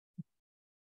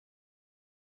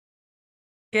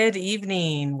Good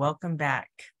evening. Welcome back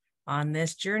on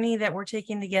this journey that we're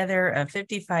taking together of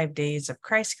 55 days of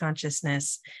Christ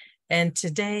consciousness. And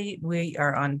today we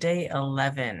are on day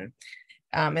 11,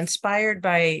 inspired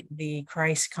by the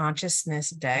Christ consciousness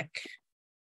deck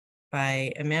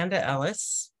by Amanda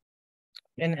Ellis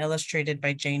and illustrated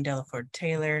by Jane Delaford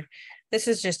Taylor. This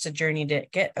is just a journey to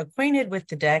get acquainted with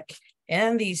the deck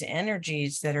and these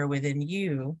energies that are within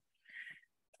you,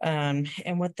 and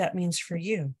what that means for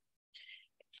you.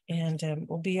 And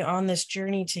we'll be on this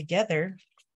journey together,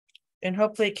 and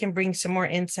hopefully it can bring some more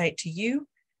insight to you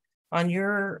on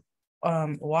your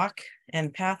walk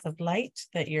and path of light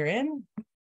that you're in,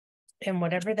 and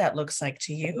whatever that looks like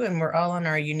to you. And we're all on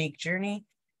our unique journey,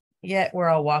 yet we're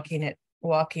all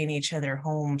walking each other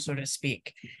home, so to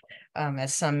speak,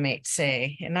 as some might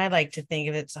say. And I like to think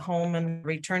of it as a home and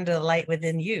return to the light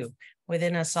within you,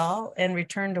 within us all, and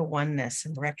return to oneness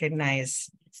and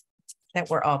recognize that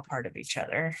we're all part of each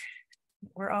other.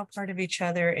 We're all part of each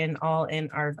other and all in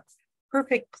our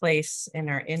perfect place in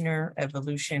our inner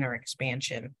evolution or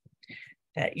expansion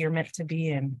that you're meant to be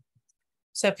in.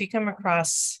 So if you come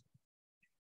across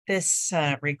this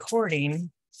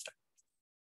recording,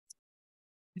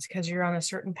 it's because you're on a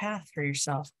certain path for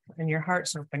yourself and your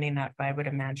heart's opening up, I would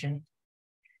imagine.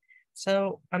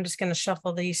 So I'm just going to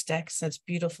shuffle these decks. That's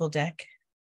beautiful deck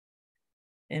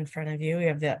in front of you. We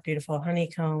have that beautiful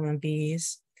honeycomb and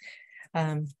bees.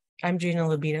 I'm Gina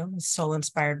Libido, Soul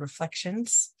Inspired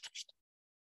Reflections.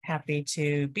 Happy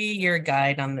to be your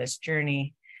guide on this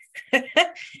journey.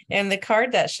 And the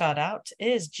card that shot out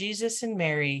is Jesus and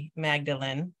Mary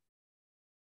Magdalene.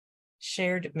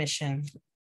 Shared mission.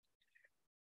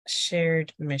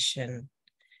 Shared mission.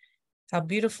 How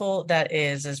beautiful that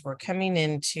is as we're coming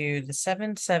into the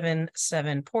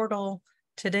 777 portal.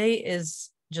 Today is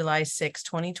July 6,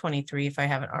 2023, if I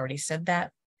haven't already said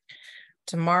that.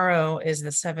 Tomorrow is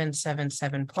the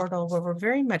 777 portal, where we're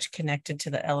very much connected to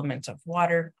the element of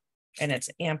water, and it's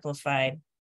amplified.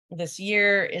 This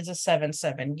year is a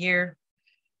 7-7 year.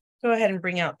 Go ahead and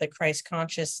bring out the Christ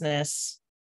consciousness,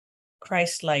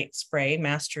 Christ light spray,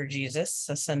 Master Jesus,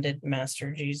 Ascended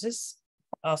Master Jesus,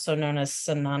 also known as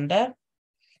Sananda.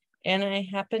 And I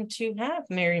happen to have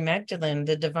Mary Magdalene,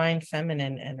 the divine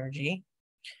feminine energy,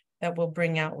 that we'll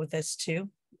bring out with us too.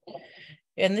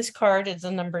 And this card is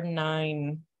the number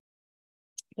 9.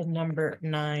 The number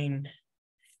 9.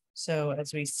 So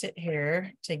as we sit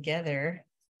here together,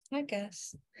 I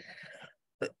guess,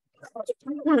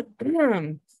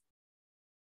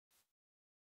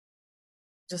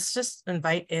 just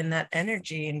invite in that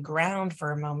energy and ground for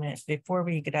a moment before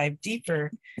we dive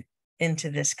deeper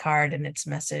into this card and its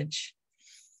message.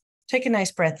 Take a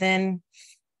nice breath in.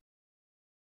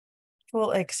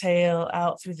 Full exhale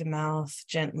out through the mouth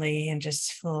gently, and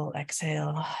just full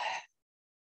exhale.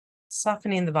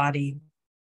 Softening the body,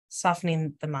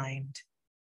 softening the mind,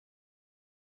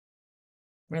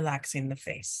 relaxing the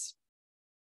face.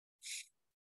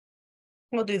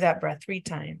 We'll do that breath 3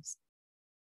 times.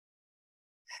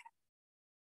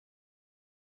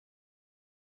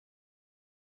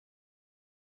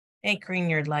 Anchoring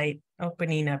your light,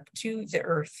 opening up to the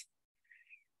earth,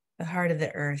 the heart of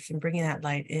the earth, and bringing that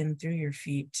light in through your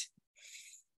feet.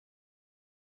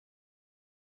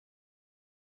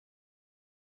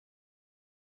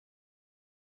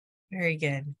 Very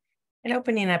good. And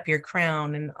opening up your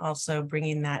crown and also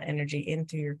bringing that energy in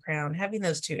through your crown, having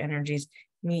those two energies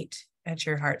meet at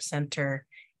your heart center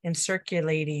and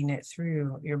circulating it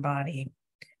through your body,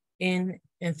 in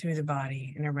and through the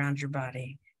body and around your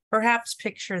body. Perhaps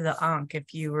picture the Ankh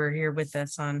if you were here with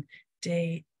us on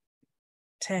day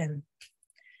 10,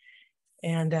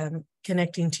 and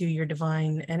connecting to your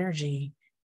divine energy,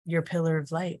 your pillar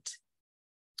of light.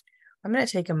 I'm going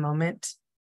to take a moment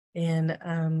and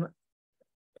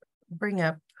bring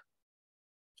up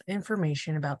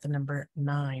information about the number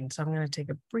 9. So I'm going to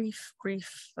take a brief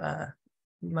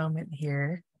moment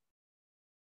here.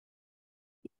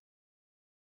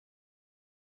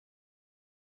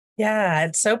 Yeah,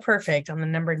 it's so perfect on the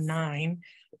number 9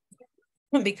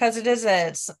 because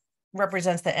it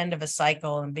represents the end of a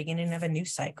cycle and beginning of a new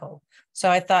cycle. So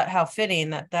I thought how fitting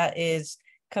that is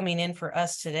coming in for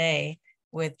us today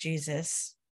with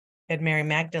Jesus and Mary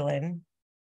Magdalene,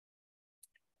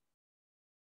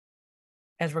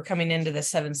 as we're coming into the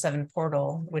 7-7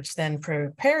 portal, which then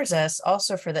prepares us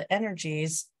also for the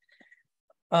energies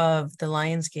of the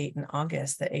Lion's Gate in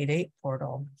August, the 8-8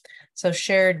 portal. So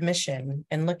shared mission,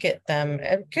 and look at them.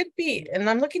 It could be, and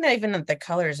I'm looking at even at the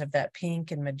colors of that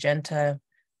pink and magenta,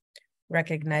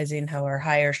 recognizing how our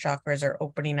higher chakras are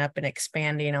opening up and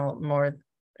expanding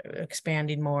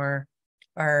more,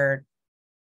 our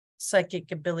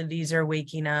psychic abilities are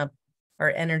waking up,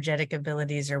 our energetic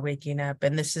abilities are waking up.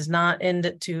 And this is not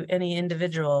to any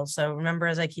individual. So remember,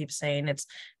 as I keep saying, it's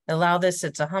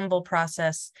a humble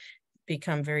process.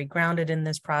 Become very grounded in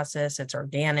this process. It's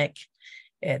organic.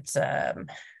 It's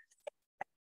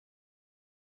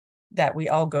that we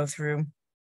all go through.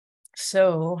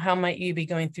 So how might you be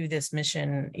going through this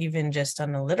mission, even just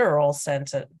on a literal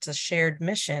sense? It's a shared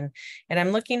mission. And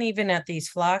I'm looking even at these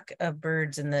flock of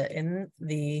birds in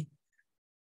the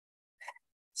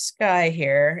sky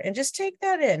here, and just take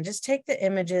that in. Just take the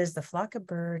images, the flock of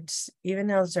birds, even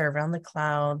though they're around the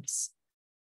clouds.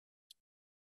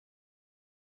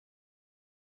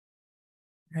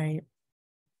 Right?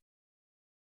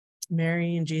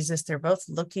 Mary and Jesus, they're both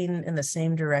looking in the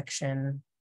same direction,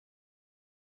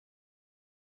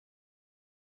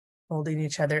 holding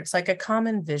each other. It's like a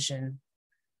common vision.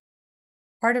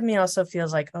 Part of me also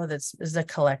feels like, oh, this is a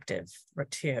collective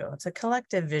too. It's a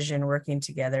collective vision working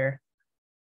together.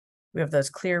 We have those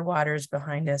clear waters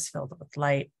behind us filled with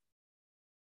light,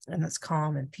 and it's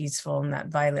calm and peaceful, and that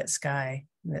violet sky,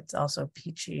 and it's also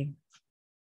peachy.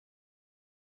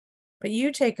 But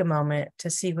you take a moment to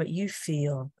see what you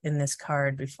feel in this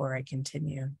card before I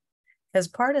continue. As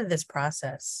part of this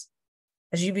process,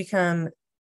 as you become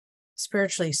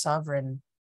spiritually sovereign,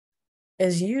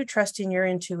 is you trusting your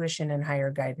intuition and higher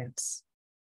guidance.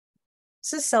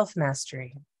 This is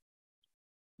self-mastery.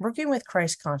 Working with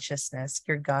Christ consciousness,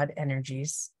 your God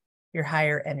energies, your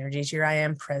higher energies, your I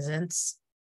am presence,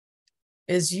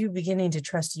 is you beginning to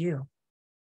trust you,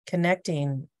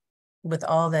 connecting with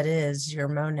all that is your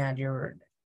monad, your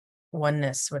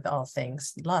oneness with all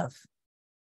things, love.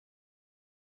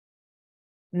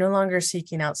 No longer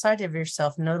seeking outside of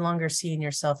yourself, no longer seeing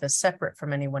yourself as separate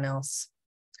from anyone else,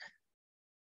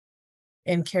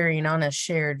 and carrying on a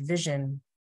shared vision.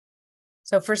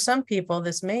 So for some people,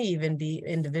 this may even be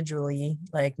individually,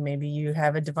 like maybe you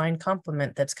have a divine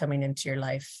complement that's coming into your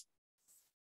life.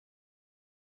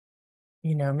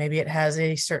 You know, maybe it has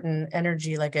a certain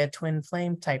energy, like a twin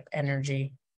flame type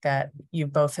energy, that you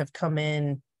both have come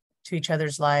in to each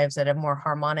other's lives at a more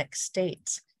harmonic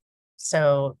state.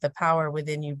 So the power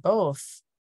within you both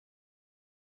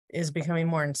is becoming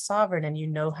more sovereign, and you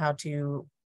know how to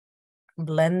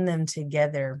blend them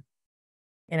together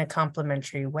in a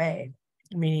complementary way,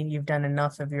 meaning you've done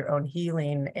enough of your own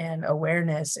healing and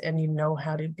awareness, and you know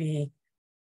how to be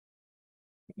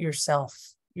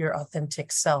yourself, your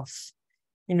authentic self.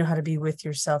 You know how to be with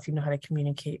yourself. You know how to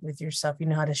communicate with yourself. You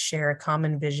know how to share a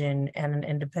common vision and an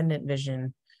independent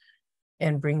vision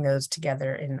and bring those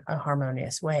together in a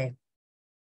harmonious way.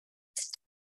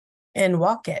 And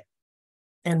walk it.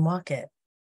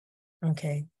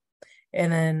 Okay.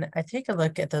 And then I take a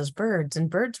look at those birds, and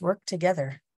birds work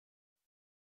together.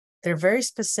 They're very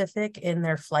specific in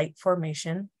their flight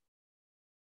formation.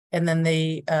 And then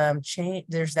they change,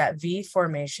 there's that V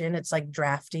formation. It's like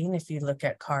drafting. If you look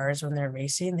at cars when they're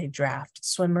racing, they draft.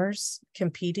 Swimmers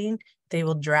competing, they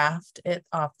will draft it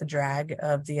off the drag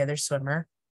of the other swimmer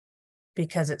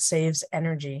because it saves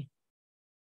energy,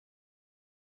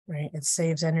 right? It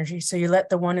saves energy. So you let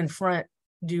the one in front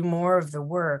do more of the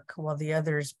work while the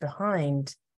others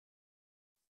behind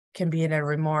can be in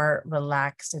a more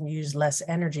relaxed and use less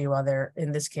energy while they're,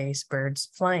 in this case, birds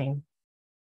flying.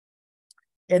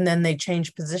 And then they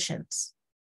change positions.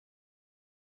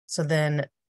 So then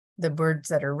the birds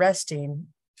that are resting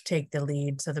take the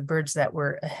lead. So the birds that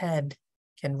were ahead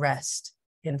can rest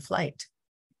in flight.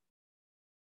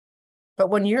 But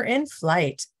when you're in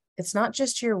flight, it's not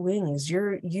just your wings.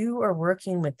 You are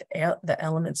working with the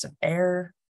elements of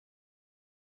air.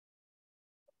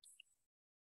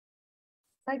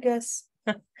 I guess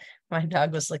my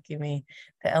dog was licking me.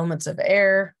 The elements of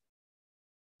air.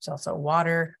 There's also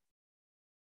water,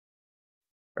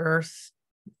 earth,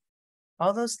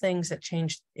 all those things that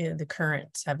change the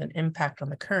currents have an impact on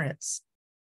the currents.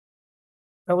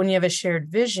 But when you have a shared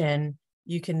vision,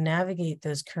 you can navigate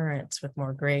those currents with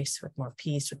more grace, with more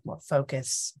peace, with more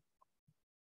focus.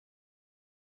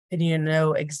 And you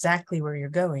know exactly where you're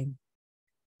going,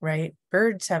 right?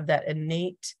 Birds have that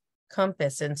innate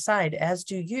compass inside, as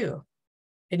do you.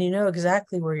 And you know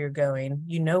exactly where you're going.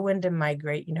 You know when to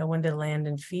migrate, you know when to land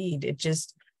and feed.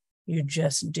 You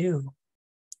just do.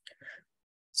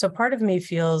 So part of me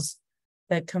feels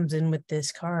that comes in with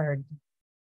this card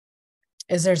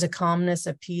is there's a calmness,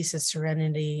 a peace, a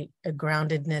serenity, a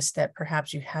groundedness that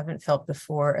perhaps you haven't felt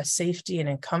before, a safety and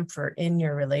a comfort in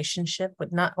your relationship,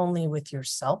 but not only with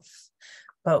yourself,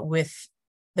 but with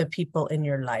the people in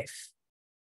your life.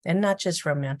 And not just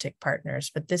romantic partners,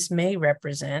 but this may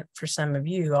represent for some of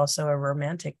you also a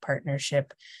romantic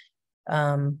partnership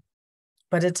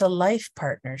but it's a life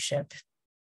partnership,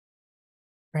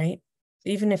 right?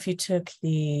 Even if you took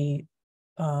the,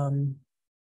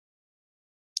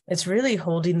 it's really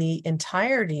holding the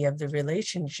entirety of the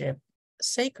relationship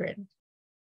sacred,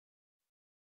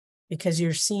 because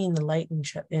you're seeing the light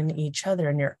in each other,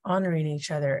 and you're honoring each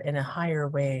other in a higher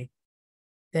way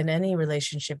than any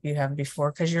relationship you have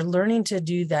before, because you're learning to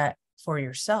do that for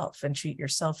yourself and treat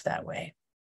yourself that way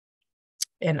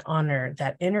and honor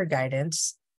that inner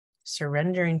guidance,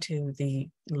 surrendering to the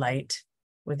light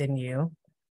within you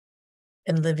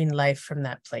and living life from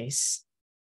that place.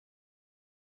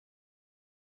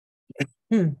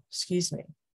 Excuse me.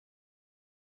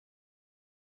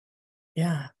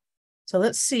 Yeah. So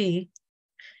let's see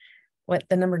what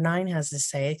the number 9 has to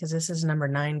say, because this is number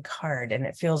 9 card, and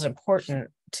it feels important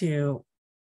to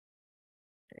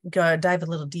go dive a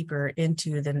little deeper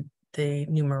into the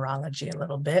numerology a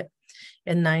little bit.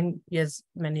 And 9, as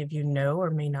many of you know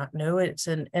or may not know, it's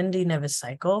an ending of a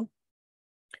cycle.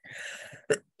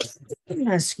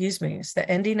 Excuse me. It's the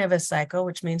ending of a cycle,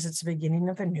 which means it's the beginning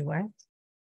of a new one.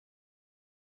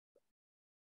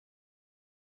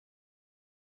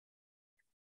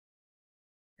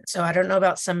 So I don't know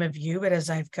about some of you, but as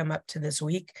I've come up to this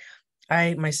week,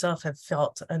 I myself have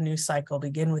felt a new cycle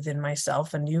begin within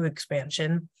myself, a new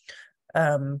expansion,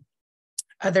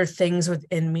 other things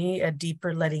within me, a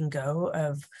deeper letting go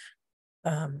of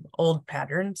old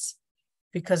patterns,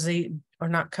 because they are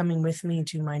not coming with me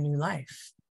to my new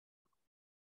life,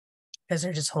 because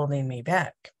they're just holding me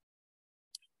back.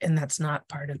 And that's not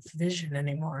part of the vision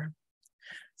anymore.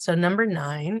 So number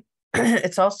 9,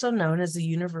 it's also known as the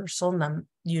universal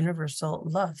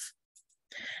love.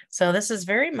 So this is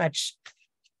very much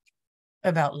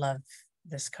about love,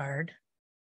 this card,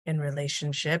 in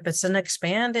relationship. It's an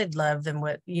expanded love than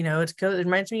what, it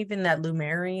reminds me even that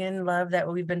Lemurian love that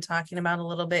we've been talking about a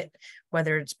little bit,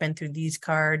 whether it's been through these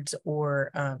cards or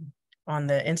on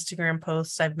the Instagram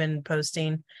posts I've been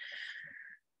posting.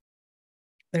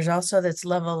 There's also this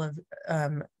level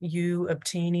of you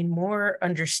obtaining more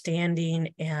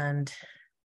understanding and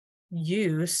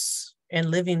use and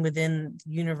living within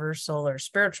universal or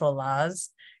spiritual laws.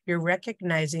 You're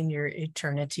recognizing your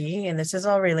eternity, and this is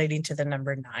all relating to the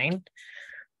number 9,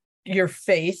 your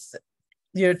faith,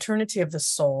 the eternity of the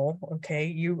soul. Okay,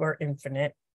 you are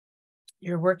infinite.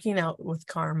 You're working out with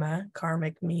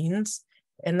karmic means,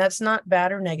 and that's not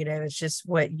bad or negative. It's just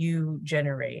what you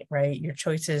generate, right? Your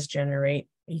choices generate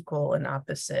equal and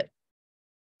opposite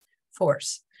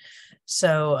force.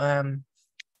 So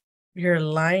you're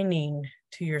aligning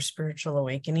to your spiritual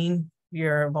awakening.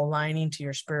 You're aligning to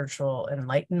your spiritual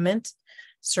enlightenment,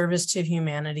 service to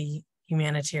humanity,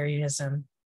 humanitarianism.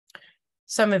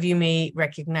 Some of you may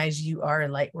recognize you are a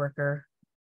light worker.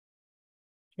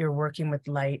 You're working with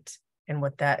light and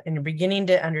you're beginning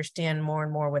to understand more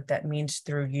and more what that means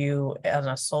through you on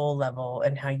a soul level,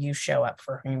 and how you show up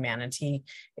for humanity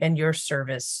and your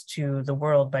service to the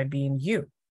world by being you.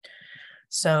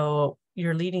 So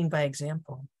you're leading by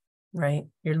example, right?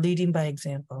 You're leading by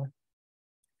example.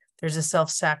 There's a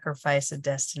self-sacrifice of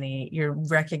destiny. You're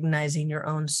recognizing your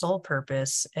own soul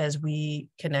purpose as we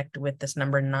connect with this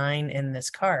number 9 in this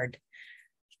card.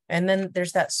 And then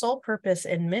there's that soul purpose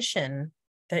and mission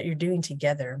that you're doing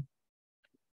together.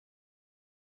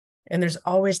 And there's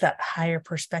always that higher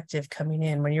perspective coming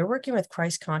in. When you're working with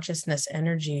Christ consciousness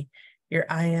energy, your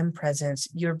I am presence,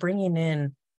 you're bringing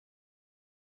in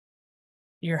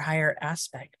your higher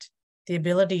aspect, the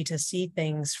ability to see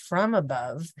things from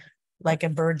above, like a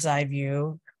bird's eye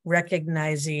view,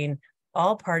 recognizing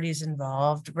all parties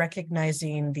involved,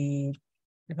 recognizing the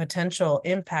potential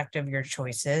impact of your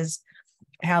choices,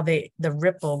 how the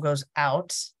ripple goes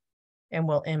out and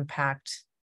will impact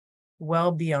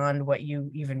well beyond what you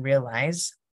even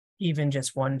realize, even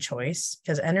just one choice.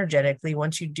 Because energetically,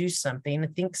 once you do something,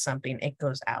 think something, it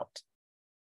goes out.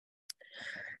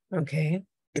 Okay.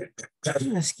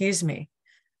 Excuse me.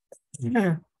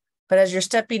 But as you're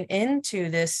stepping into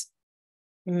this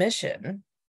mission,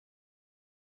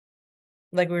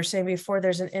 like we were saying before,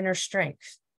 there's an inner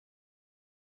strength.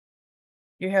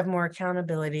 You have more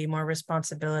accountability, more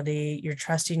responsibility. You're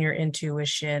trusting your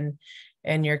intuition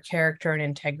and your character and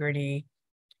integrity.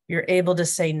 You're able to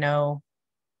say no.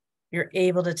 You're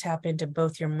able to tap into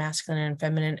both your masculine and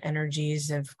feminine energies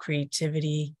of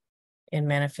creativity and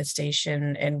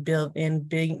manifestation, and bringing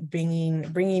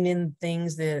in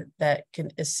things that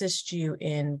can assist you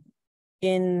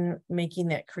in making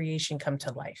that creation come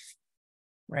to life,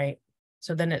 right?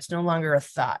 So then it's no longer a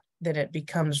thought, that it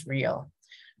becomes real,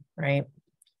 right?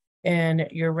 And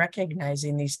you're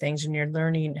recognizing these things, and you're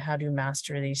learning how to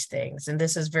master these things. And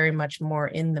this is very much more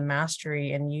in the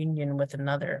mastery and union with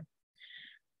another.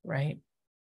 right?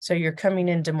 So you're coming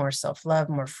into more self-love,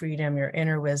 more freedom, your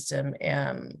inner wisdom,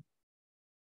 and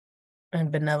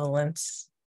benevolence,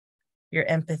 your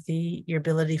empathy, your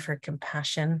ability for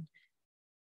compassion,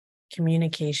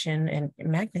 communication, and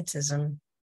magnetism.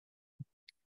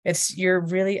 You're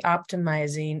really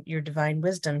optimizing your divine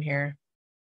wisdom here.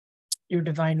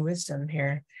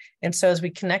 And so as we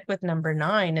connect with number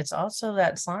 9, it's also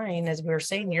that sign, as we were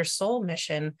saying, your soul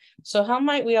mission. So how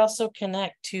might we also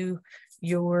connect to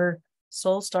your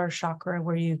soul star chakra,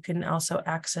 where you can also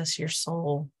access your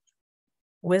soul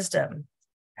wisdom?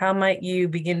 How might you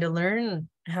begin to learn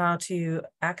how to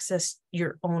access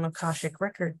your own Akashic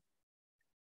record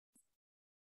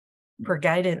for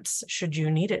guidance should you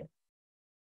need it?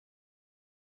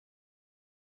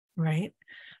 Right?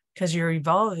 Because you're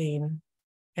evolving,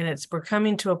 and we're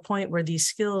coming to a point where these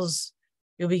skills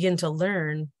you'll begin to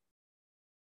learn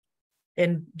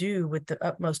and do with the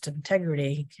utmost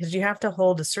integrity, because you have to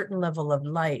hold a certain level of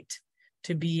light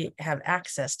to have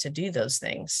access to do those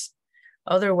things.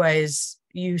 Otherwise,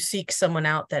 you seek someone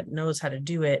out that knows how to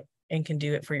do it and can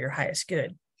do it for your highest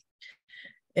good,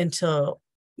 until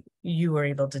you are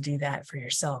able to do that for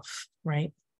yourself,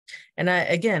 right? And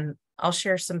I'll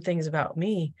share some things about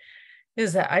me,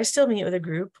 is that I still meet with a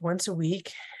group once a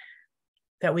week,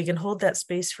 that we can hold that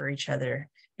space for each other.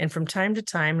 And from time to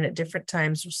time, and at different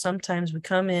times, sometimes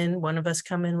one of us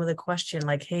come in with a question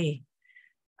like, hey,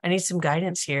 I need some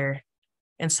guidance here.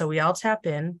 And so we all tap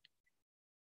in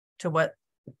to what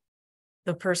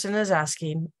the person is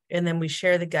asking, and then we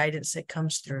share the guidance that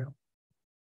comes through.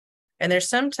 And there's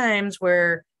sometimes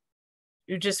where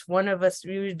we just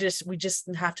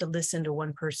have to listen to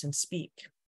one person speak,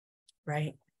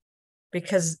 right?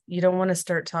 Because you don't want to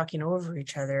start talking over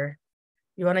each other.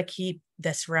 You want to keep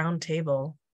this round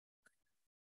table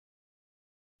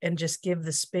and just give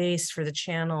the space for the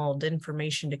channeled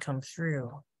information to come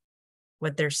through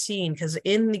what they're seeing. Because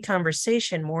in the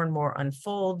conversation, more and more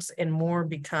unfolds, and more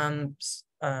becomes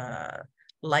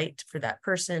light for that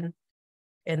person.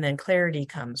 And then clarity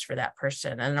comes for that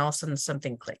person. And all of a sudden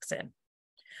something clicks in.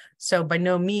 So by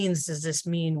no means does this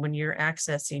mean, when you're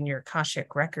accessing your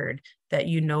Akashic record, that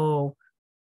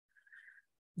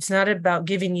it's not about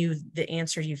giving you the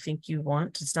answer you think you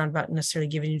want. It's not about necessarily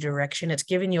giving you direction. It's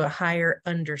giving you a higher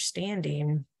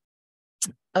understanding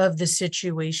of the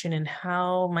situation and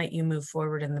how might you move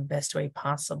forward in the best way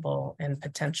possible, and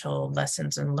potential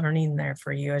lessons and learning there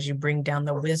for you as you bring down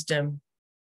the wisdom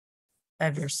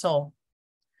of your soul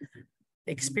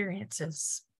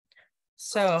experiences.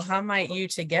 So how might you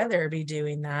together be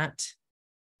doing that?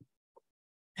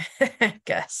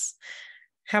 Gus,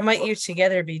 how might you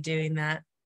together be doing that?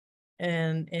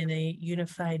 And in a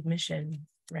unified mission,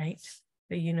 right?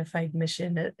 A unified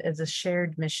mission as a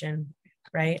shared mission,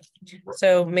 right?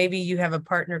 So maybe you have a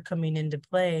partner coming into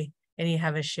play and you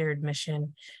have a shared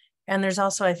mission. And there's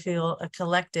also, I feel, a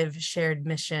collective shared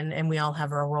mission, and we all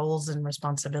have our roles and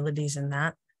responsibilities in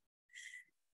that.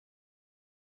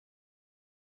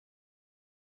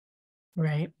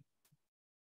 Right?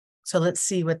 So let's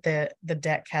see what the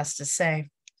deck has to say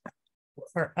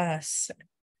for us.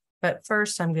 But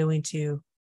first, I'm going to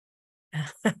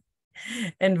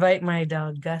invite my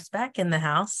dog Gus back in the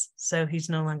house, so he's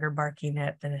no longer barking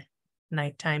at the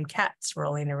nighttime cats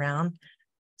rolling around.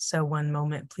 So one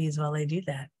moment, please, while I do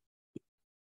that.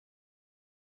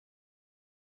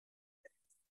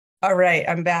 All right,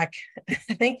 I'm back.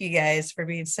 Thank you guys for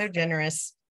being so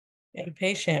generous and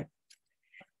patient.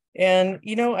 And,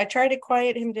 I try to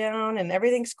quiet him down, and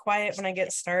everything's quiet when I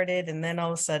get started. And then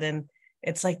all of a sudden,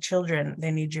 it's like children,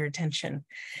 they need your attention.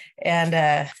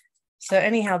 And so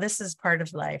anyhow, this is part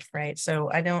of life, right? So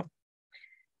I don't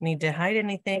need to hide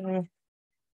anything.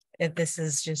 This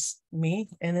is just me.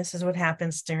 And this is what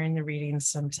happens during the readings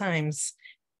sometimes,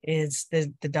 is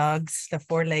the dogs, the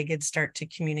four-legged, start to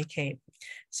communicate.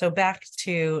 So back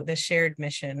to the shared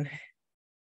mission.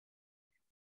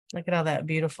 Look at all that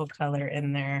beautiful color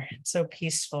in there. It's so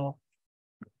peaceful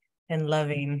and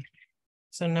loving.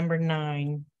 So number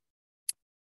 9.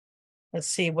 Let's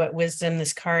see what wisdom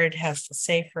this card has to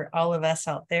say for all of us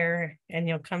out there. And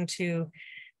you'll come to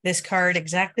this card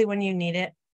exactly when you need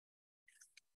it,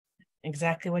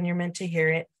 exactly when you're meant to hear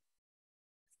it.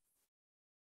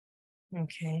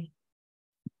 Okay.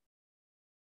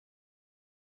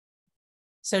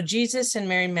 So Jesus and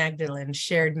Mary Magdalene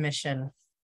shared mission.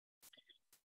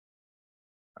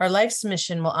 Our life's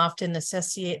mission will often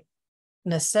necessitate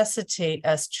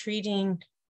us treading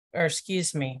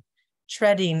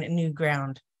new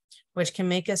ground, which can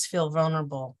make us feel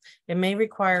vulnerable. It may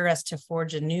require us to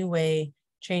forge a new way,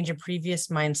 change a previous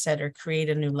mindset, or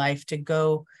create a new life, to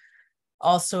go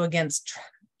also against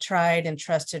tried and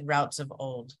trusted routes of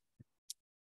old.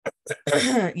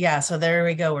 Yeah, so there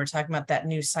we go. We're talking about that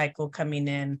new cycle coming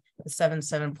in, the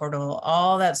 7/7 portal,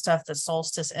 all that stuff the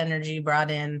solstice energy brought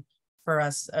in for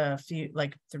us a few,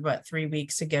 like, 3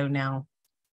 weeks ago now.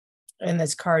 And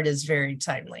this card is very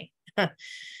timely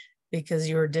because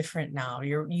you're different now.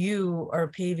 You are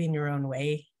paving your own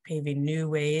way, paving new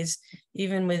ways,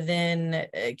 even within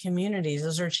communities.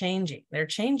 Those are changing. They're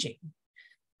changing.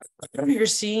 You're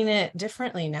seeing it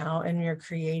differently now, and you're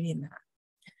creating that.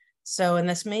 So, and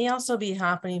this may also be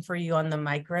happening for you on the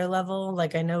micro level.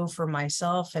 Like, I know for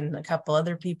myself and a couple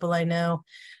other people I know,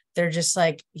 they're just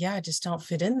like, yeah, I just don't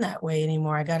fit in that way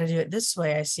anymore. I got to do it this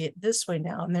way. I see it this way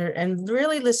now. And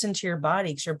really listen to your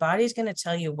body, because your body's going to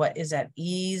tell you what is at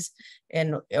ease,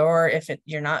 or if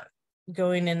you're not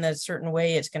going in a certain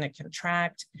way, it's going to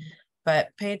contract.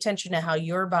 But pay attention to how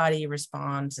your body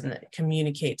responds and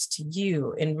communicates to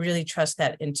you, and really trust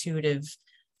that intuitive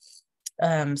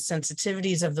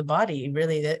sensitivities of the body,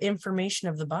 really the information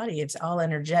of the body. It's all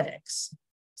energetics.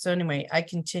 So anyway, I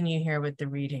continue here with the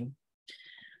reading.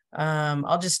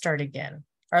 I'll just start again.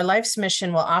 Our life's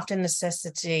mission will often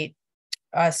necessitate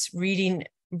us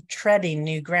treading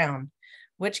new ground,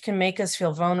 which can make us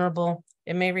feel vulnerable.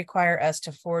 It may require us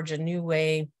to forge a new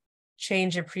way,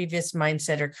 change a previous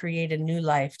mindset, or create a new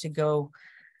life to go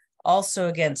also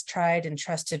against tried and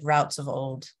trusted routes of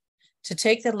old. To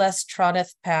take the less trodden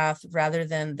path rather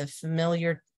than the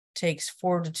familiar takes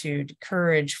fortitude,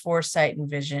 courage, foresight, and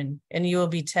vision, and you will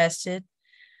be tested,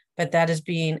 but that is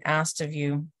being asked of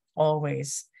you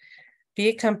always. Be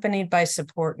accompanied by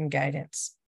support and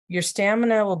guidance. Your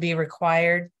stamina will be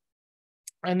required,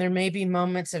 and there may be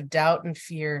moments of doubt and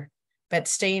fear, but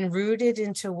staying rooted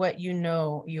into what you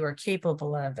know you are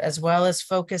capable of, as well as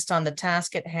focused on the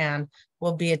task at hand,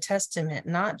 will be a testament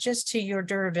not just to your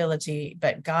durability,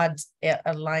 but God's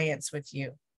alliance with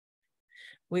you.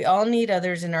 We all need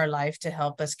others in our life to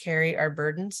help us carry our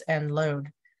burdens and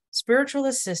load. Spiritual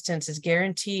assistance is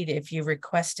guaranteed if you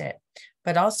request it,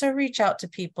 but also reach out to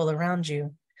people around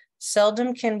you.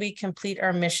 Seldom can we complete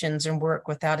our missions and work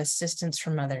without assistance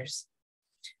from others.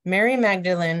 Mary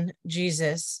Magdalene,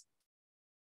 Jesus's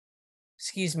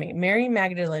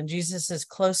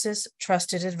closest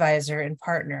trusted advisor and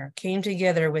partner, came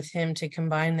together with him to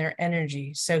combine their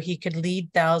energy so he could lead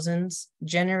thousands,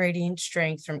 generating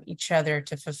strength from each other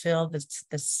to fulfill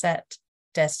the set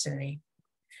destiny.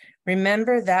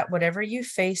 Remember that whatever you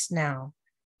face now,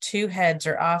 2 heads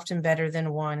are often better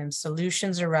than one, and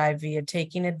solutions arrive via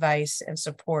taking advice and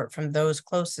support from those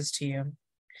closest to you.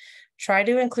 Try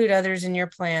to include others in your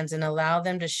plans and allow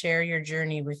them to share your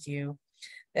journey with you.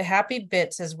 The happy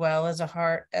bits, as well as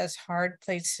hard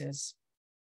places,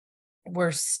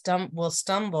 will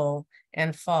stumble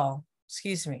and fall.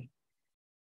 Excuse me.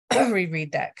 I'll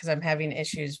reread that because I'm having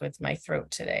issues with my throat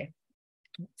today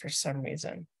for some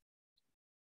reason.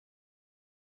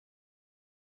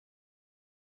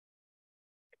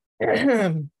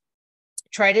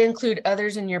 Try to include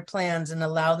others in your plans and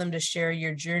allow them to share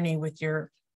your journey with you,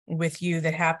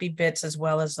 the happy bits as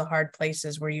well as the hard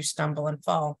places where you stumble and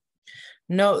fall.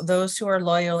 Note those who are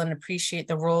loyal and appreciate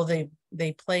the role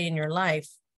they play in your life.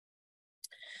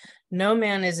 No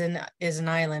man is an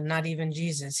island, not even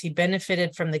Jesus. He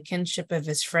benefited from the kinship of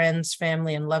his friends,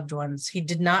 family, and loved ones. He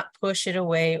did not push it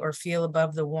away or feel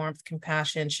above the warmth,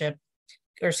 companionship,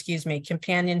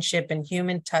 and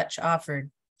human touch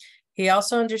offered. He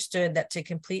also understood that to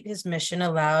complete his mission,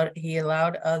 he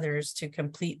allowed others to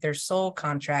complete their soul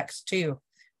contracts too,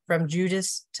 from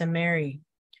Judas to Mary.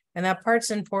 And that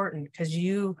part's important because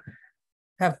you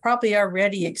have probably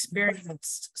already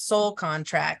experienced soul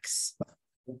contracts.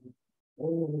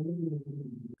 All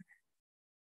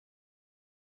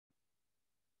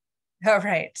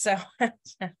right, so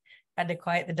had to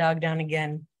quiet the dog down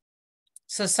again.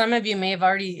 So some of you may have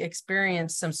already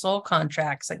experienced some soul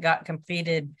contracts that got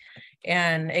completed,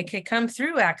 and it could come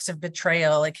through acts of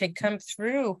betrayal. It could come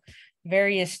through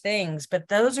various things, but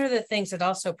those are the things that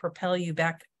also propel you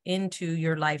back into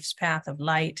your life's path of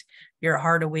light, your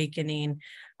heart awakening,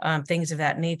 things of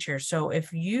that nature. So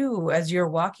if you, as you're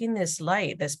walking this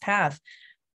light, this path,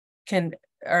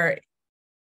 are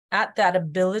at that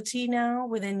ability now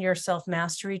within your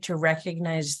self-mastery to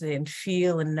recognize and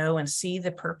feel and know and see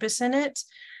the purpose in it,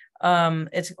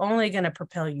 it's only going to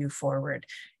propel you forward.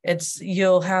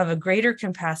 You'll have a greater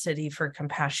capacity for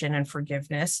compassion and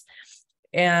forgiveness,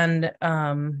 and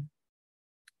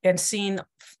seeing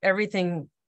everything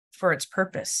for its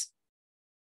purpose,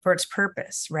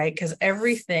 right? Because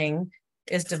everything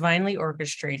is divinely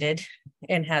orchestrated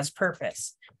and has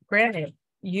purpose. Granted,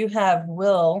 you have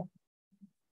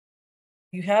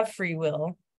free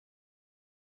will,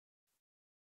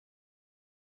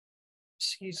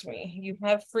 excuse me, you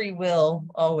have free will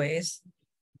always.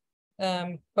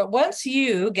 But once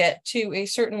you get to a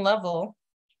certain level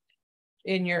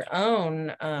in your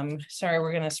own, sorry,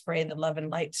 we're going to spray the love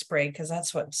and light spray because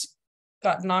that's what's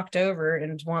got knocked over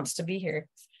and wants to be here.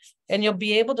 And you'll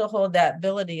be able to hold that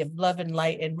ability of love and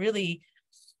light and really,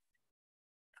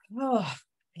 oh,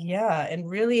 yeah, and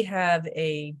really have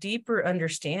a deeper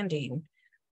understanding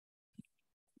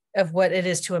of what it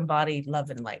is to embody love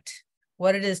and light,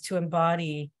 what it is to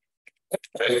embody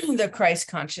the Christ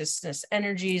consciousness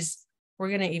energies. We're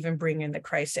going to even bring in the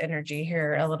Christ energy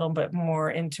here a little bit more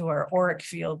into our auric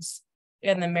fields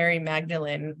and the Mary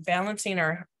Magdalene, balancing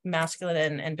our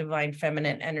masculine and divine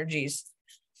feminine energies,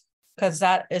 because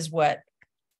that is what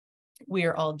we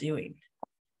are all doing.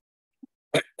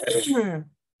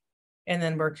 And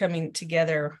then we're coming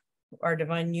together, our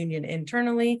divine union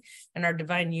internally and our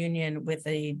divine union with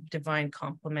a divine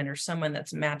complement or someone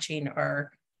that's matching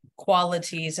our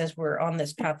qualities as we're on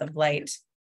this path of light,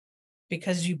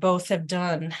 because you both have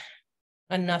done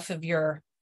enough of your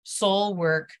soul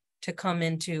work to come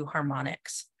into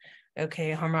harmonics.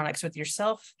 Okay, harmonics with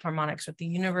yourself, harmonics with the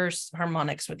universe,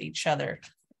 harmonics with each other.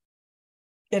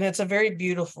 And it's a very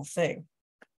beautiful thing.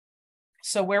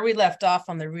 So where we left off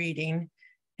on the reading,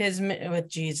 with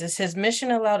Jesus, his mission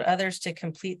allowed others to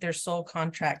complete their soul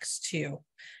contracts too,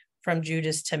 from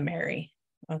Judas to Mary.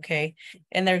 Okay,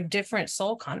 and they're different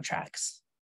soul contracts,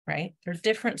 right? They're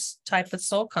different type of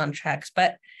soul contracts,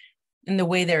 but in the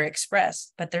way they're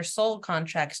expressed, but they're soul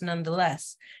contracts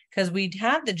nonetheless, because we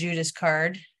had the Judas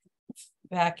card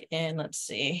back in, let's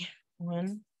see,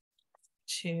 1,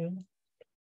 2,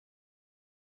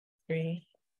 3,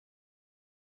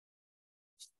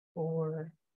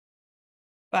 4,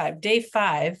 5. Day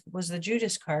 5 was the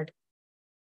Judas card.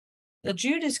 The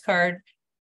Judas card,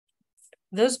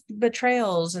 those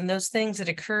betrayals and those things that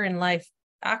occur in life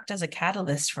act as a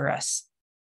catalyst for us.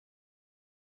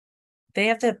 They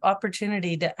have the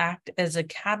opportunity to act as a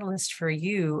catalyst for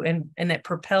you, and it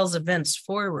propels events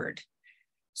forward.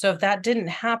 So if that didn't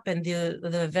happen, the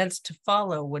events to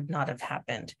follow would not have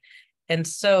happened. And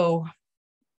so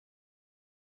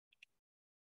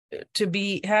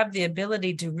to have the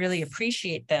ability to really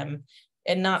appreciate them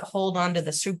and not hold on to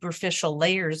the superficial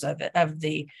layers of it, of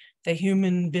the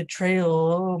human betrayal,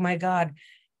 oh my God,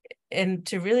 and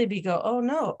to really oh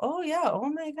no, oh yeah, oh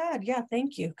my God, yeah,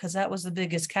 thank you, because that was the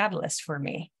biggest catalyst for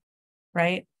me,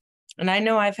 right? And I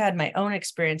know I've had my own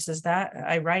experiences that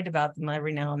I write about them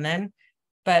every now and then,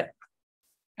 but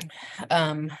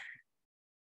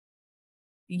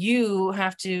you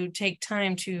have to take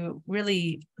time to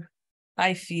really,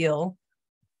 I feel,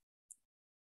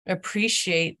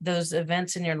 appreciate those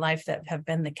events in your life that have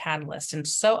been the catalyst. And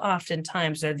so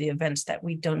oftentimes they're the events that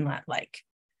we do not like,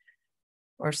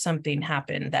 or something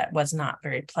happened that was not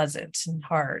very pleasant and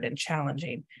hard and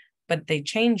challenging, but they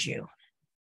change you.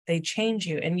 They change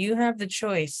you, and you have the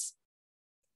choice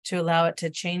to allow it to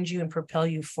change you and propel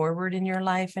you forward in your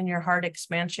life and your heart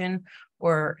expansion,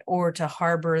 or to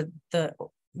harbor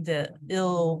the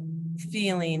ill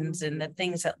feelings and the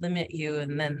things that limit you,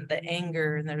 and then the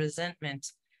anger and the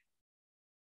resentment.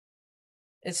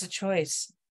 It's a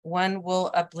choice. One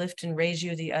will uplift and raise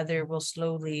you. The other will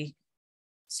slowly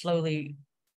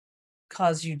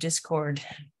cause you discord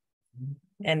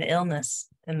and illness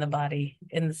in the body,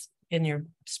 in your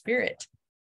spirit.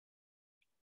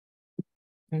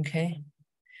 Okay.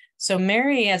 So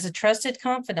Mary, as a trusted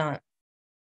confidant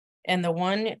and the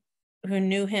one who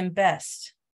knew him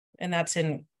best, and that's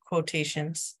in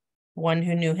quotations, one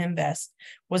who knew him best,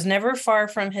 was never far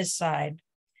from his side.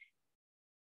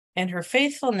 And her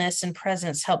faithfulness and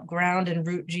presence helped ground and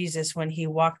root Jesus when he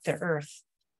walked the earth.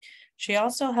 She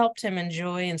also helped him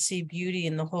enjoy and see beauty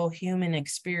in the whole human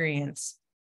experience.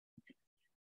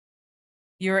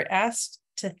 You're asked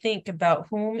to think about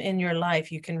whom in your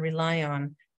life you can rely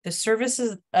on, the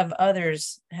services of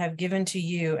others have given to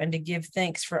you, and to give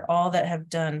thanks for all that have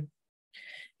done.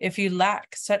 If you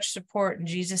lack such support in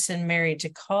Jesus and Mary, to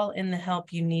call in the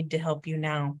help you need to help you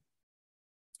now.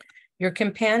 Your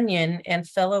companion and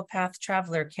fellow path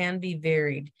traveler can be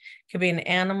varied. It could be an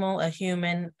animal, a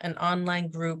human, an online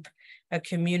group, a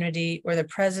community, or the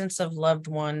presence of loved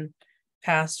one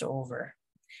passed over.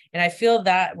 And I feel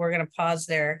that we're going to pause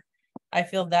there. I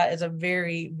feel that is a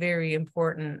very, very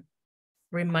important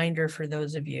reminder for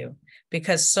those of you,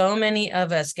 because so many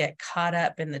of us get caught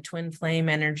up in the twin flame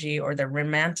energy or the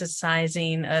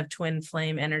romanticizing of twin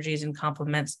flame energies and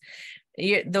complements.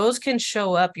 Those can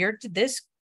show up. This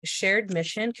shared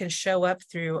mission can show up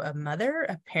through a mother,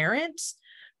 a parent,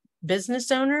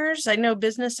 business owners. I know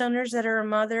business owners that are a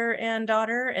mother and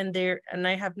daughter, and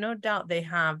I have no doubt they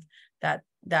have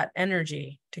that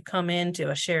energy to come into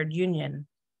a shared union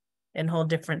and hold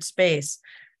different space,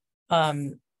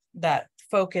 that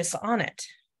focus on it,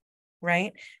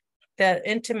 right? That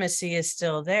intimacy is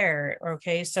still there.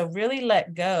 Okay, so really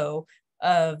let go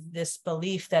of this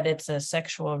belief that it's a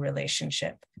sexual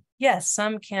relationship. Yes,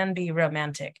 some can be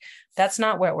romantic. That's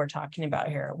not what we're talking about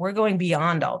here. We're going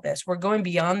beyond all this. We're going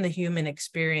beyond the human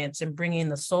experience and bringing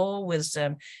the soul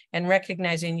wisdom and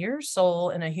recognizing your soul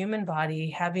in a human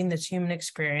body, having this human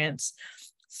experience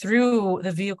through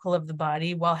the vehicle of the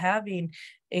body, while having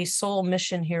a soul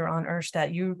mission here on earth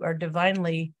that you are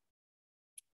divinely,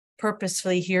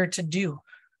 purposefully here to do.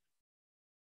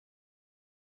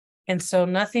 And so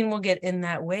nothing will get in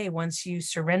that way once you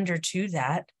surrender to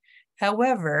that.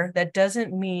 However, that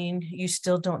doesn't mean you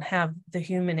still don't have the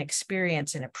human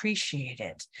experience and appreciate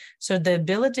it. So the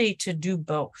ability to do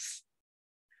both,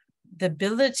 the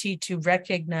ability to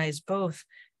recognize both,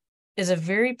 is a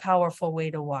very powerful way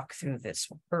to walk through this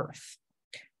earth.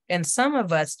 And some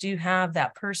of us do have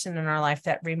that person in our life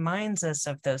that reminds us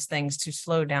of those things, to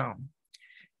slow down,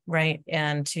 right?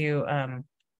 And to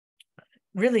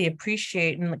really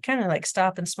appreciate and kind of like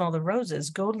stop and smell the roses.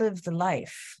 Go live the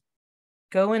life.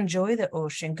 Go enjoy the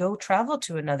ocean. Go travel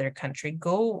to another country.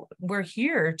 We're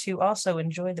here to also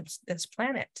enjoy this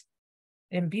planet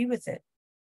and be with it.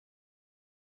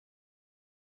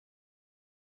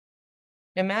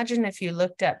 Imagine if you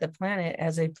looked at the planet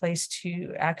as a place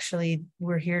to actually,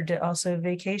 we're here to also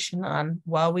vacation on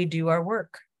while we do our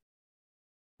work,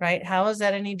 right? How is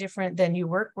that any different than you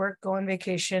work, go on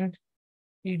vacation,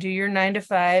 you do your 9 to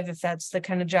 5, if that's the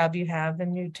kind of job you have,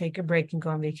 and you take a break and go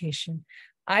on vacation.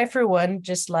 I, for one,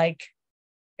 just like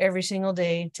every single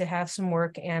day to have some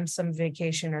work and some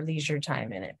vacation or leisure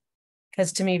time in it.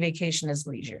 Because to me, vacation is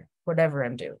leisure, whatever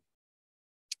I'm doing.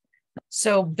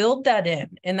 So build that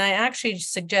in. And I actually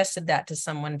suggested that to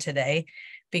someone today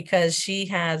because she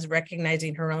has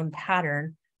recognizing her own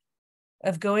pattern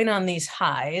of going on these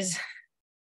highs,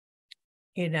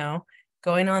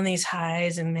 going on these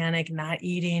highs and manic, not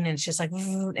eating. And she's like,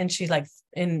 and she, like,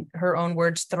 in her own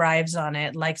words, thrives on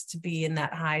it, likes to be in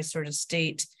that high sort of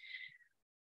state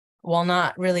while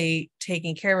not really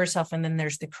taking care of herself. And then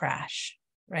there's the crash,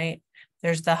 right?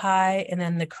 There's the high and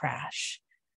then the crash,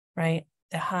 right?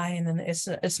 The high, and then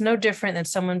it's no different than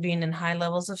someone being in high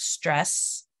levels of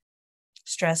stress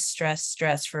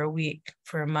for a week,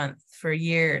 for a month, for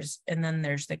years, and then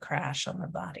there's the crash on the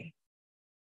body.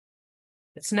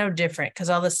 It's no different because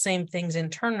all the same things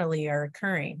internally are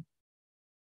occurring.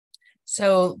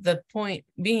 So the point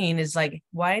being is, like,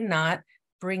 why not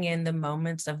bring in the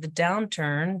moments of the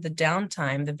downturn, the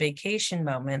downtime, the vacation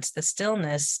moments, the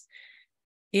stillness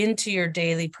into your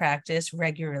daily practice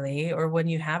regularly, or when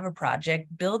you have a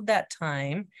project, build that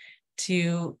time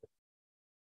to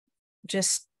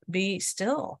just be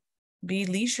still, be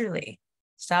leisurely,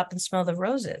 stop and smell the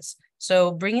roses.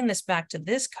 So bringing this back to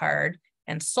this card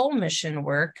and soul mission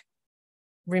work,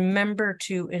 remember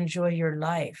to enjoy your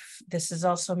life. This is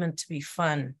also meant to be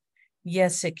fun.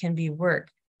 Yes, it can be work,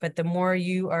 but the more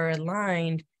you are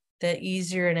aligned, the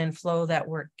easier and in flow that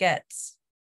work gets,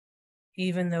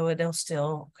 even though it'll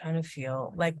still kind of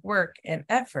feel like work and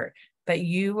effort. But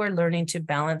you are learning to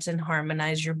balance and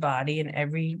harmonize your body in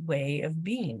every way of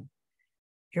being,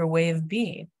 your way of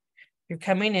being. You're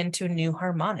coming into new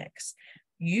harmonics.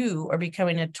 You are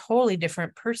becoming a totally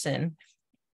different person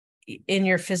in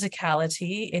your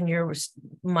physicality, in your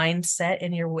mindset,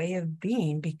 in your way of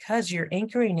being, because you're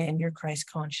anchoring in your Christ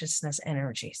consciousness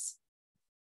energies.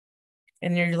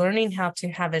 And you're learning how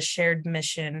to have a shared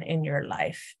mission in your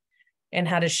life and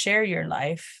how to share your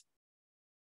life,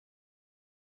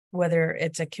 whether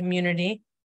it's a community,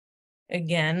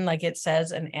 again, like it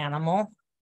says, an animal.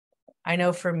 I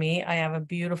know for me, I have a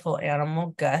beautiful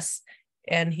animal, Gus,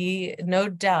 and he, no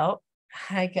doubt,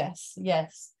 hi Gus,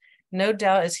 yes, no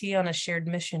doubt is he on a shared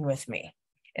mission with me.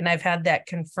 And I've had that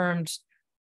confirmed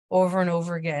over and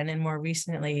over again, and more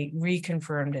recently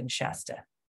reconfirmed in Shasta.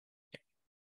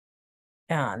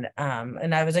 And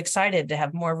I was excited to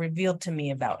have more revealed to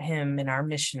me about him and our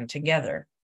mission together.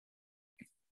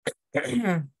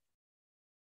 And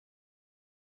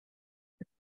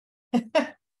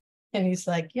he's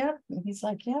like, yep. And he's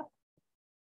like, yep.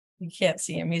 You can't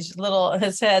see him. He's little,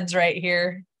 his head's right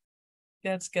here.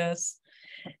 That's Gus.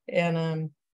 And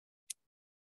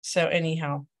so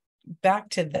anyhow,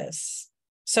 back to this.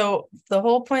 So the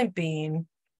whole point being,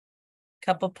 a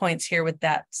couple points here with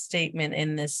that statement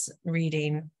in this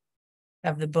reading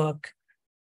of the book.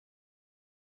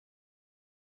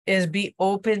 is be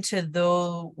open to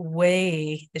the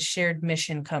way the shared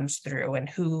mission comes through and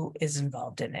who is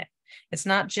involved in it. It's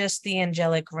not just the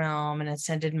angelic realm and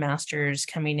ascended masters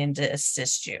coming in to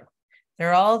assist you.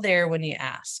 They're all there when you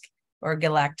ask, or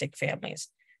galactic families.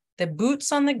 The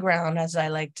boots on the ground, as I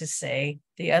like to say,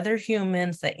 the other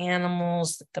humans, the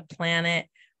animals, the planet,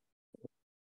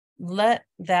 let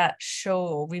that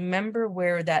show. Remember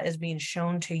where that is being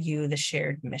shown to you, the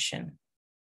shared mission.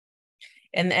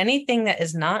 And anything that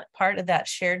is not part of that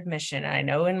shared mission, I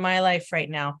know in my life right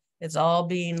now, it's all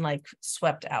being like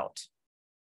swept out.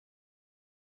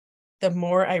 The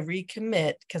more I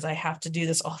recommit, because I have to do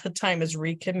this all the time, is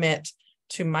recommit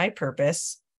to my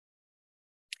purpose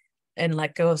and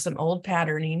let go of some old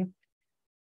patterning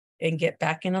and get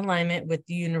back in alignment with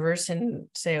the universe and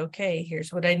say, okay,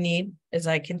 here's what I need as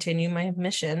I continue my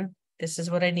mission. This is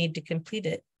what I need to complete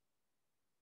it,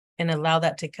 and allow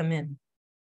that to come in.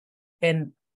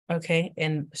 And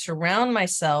surround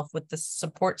myself with the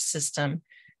support system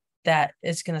that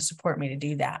is going to support me to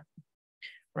do that,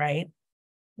 right?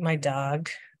 My dog,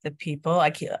 the people.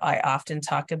 I often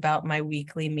talk about my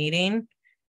weekly meeting,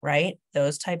 right?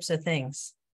 Those types of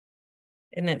things.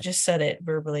 And it just said it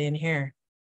verbally in here.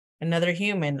 Another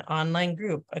human, online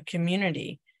group, a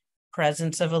community,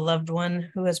 presence of a loved one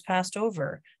who has passed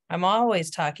over. I'm always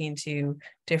talking to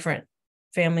different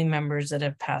family members that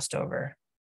have passed over.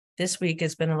 This week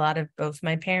has been a lot of both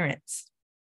my parents.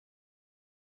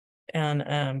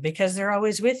 And because they're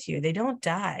always with you, they don't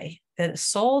die. The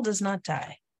soul does not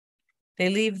die. They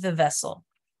leave the vessel.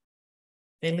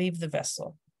 They leave the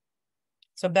vessel.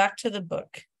 So back to the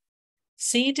book.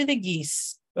 See to the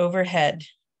geese overhead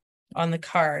on the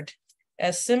card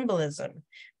as symbolism.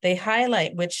 They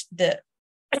highlight which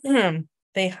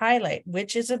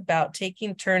is about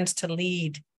taking turns to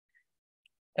lead.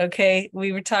 Okay,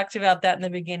 we were talked about that in the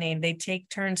beginning. They take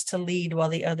turns to lead while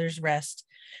the others rest.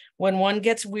 When one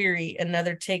gets weary,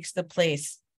 another takes the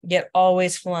place, yet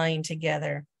always flying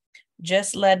together,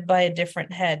 just led by a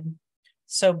different head.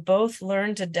 So both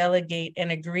learn to delegate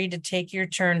and agree to take your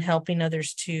turn helping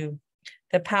others too.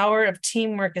 The power of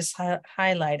teamwork is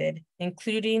highlighted,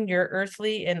 including your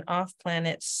earthly and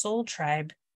off-planet soul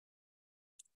tribe.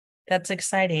 That's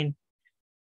exciting.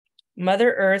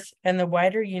 Mother Earth and the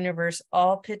wider universe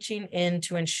all pitching in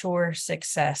to ensure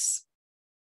success.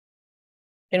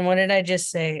 And what did I just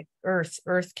say?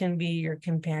 Earth can be your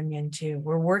companion too.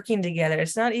 We're working together.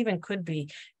 It's not even could be.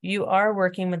 You are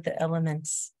working with the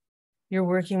elements. You're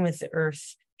working with the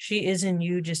earth. She is in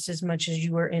you just as much as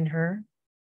you are in her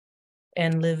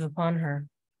and live upon her.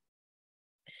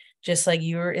 Just like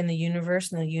you are in the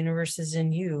universe and the universe is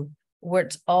in you, where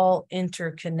it's all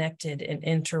interconnected and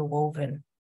interwoven.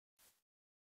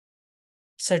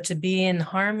 So to be in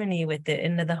harmony with it,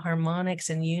 into the harmonics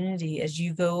and unity as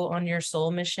you go on your soul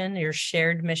mission, your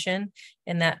shared mission,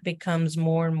 and that becomes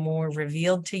more and more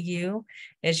revealed to you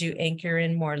as you anchor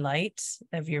in more light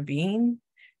of your being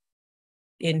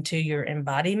into your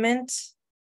embodiment,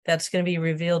 that's going to be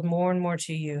revealed more and more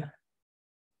to you,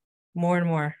 more and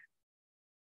more.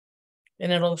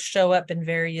 And it'll show up in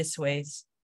various ways.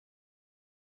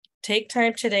 Take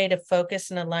time today to focus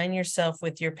and align yourself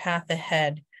with your path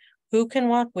ahead. Who can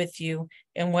walk with you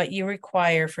and what you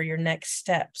require for your next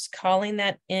steps, calling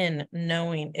that in,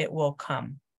 knowing it will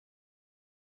come.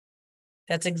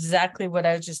 That's exactly what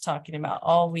I was just talking about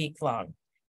all week long.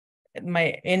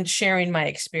 In sharing my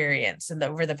experience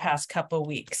over the past couple of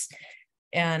weeks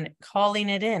and calling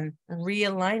it in,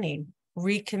 realigning,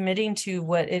 recommitting to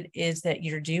what it is that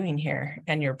you're doing here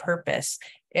and your purpose,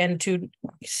 and to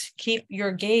keep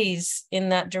your gaze in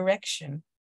that direction.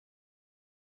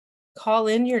 Call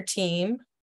in your team,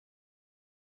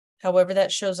 however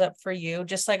that shows up for you.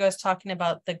 Just like I was talking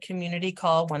about the community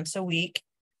call once a week.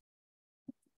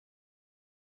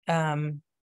 And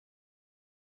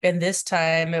this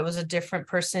time it was a different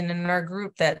person in our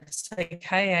group that's like,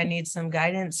 hey, I need some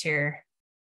guidance here.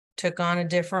 Took on a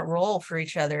different role for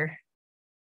each other,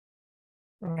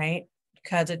 right?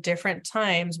 Because at different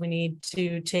times we need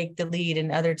to take the lead,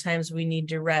 and other times we need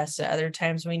to rest. At other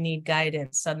times we need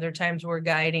guidance. Other times we're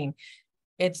guiding.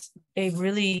 It's a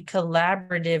really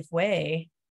collaborative way.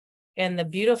 And the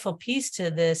beautiful piece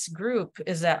to this group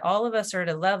is that all of us are at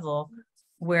a level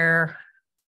where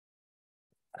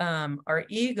our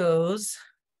egos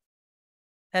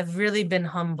have really been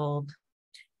humbled,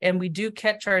 and we do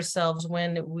catch ourselves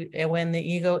when the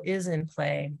ego is in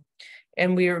play,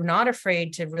 and we are not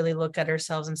afraid to really look at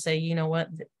ourselves and say, you know what,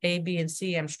 A, B, and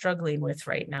C I'm struggling with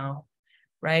right now,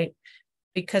 right?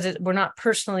 because we're not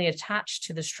personally attached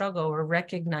to the struggle. We're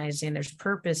recognizing there's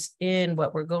purpose in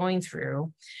what we're going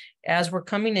through as we're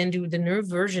coming into the new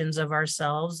versions of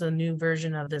ourselves, the new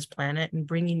version of this planet, and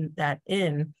bringing that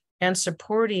in and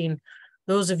supporting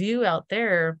those of you out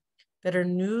there that are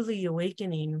newly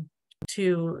awakening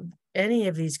to any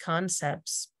of these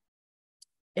concepts.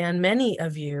 And many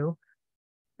of you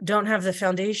don't have the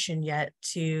foundation yet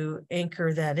to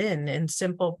anchor that in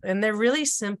simple, and they're really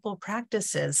simple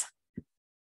practices.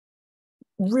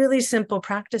 Really simple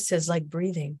practices like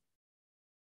breathing.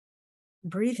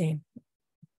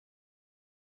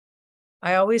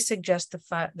 I always suggest the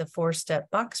 4-step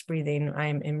box breathing.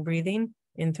 I'm in breathing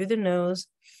in through the nose,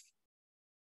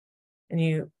 and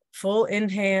you full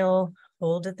inhale,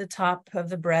 hold at the top of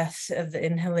the breath of the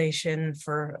inhalation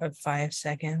for 5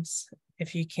 seconds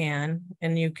if you can,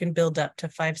 and you can build up to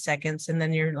 5 seconds, and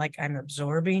then you're like, I'm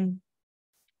absorbing.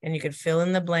 And you could fill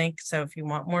in the blank. So if you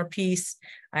want more peace,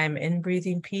 I'm in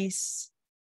breathing peace.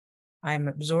 I'm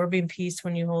absorbing peace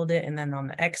when you hold it. And then on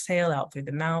the exhale, out through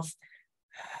the mouth,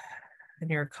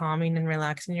 and you're calming and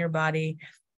relaxing your body.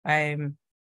 I'm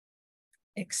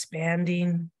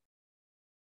expanding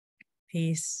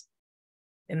peace.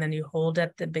 And then you hold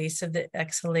at the base of the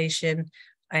exhalation.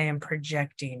 I am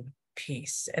projecting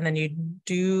peace. And then you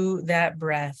do that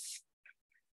breath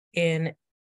in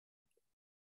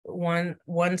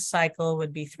one cycle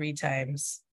would be 3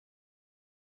 times,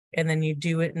 and then you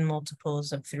do it in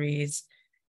multiples of 3s.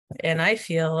 And I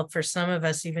feel for some of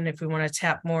us, even if we want to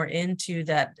tap more into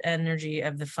that energy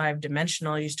of the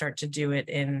 5-dimensional, you start to do it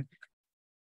in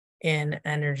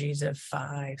energies of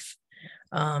 5.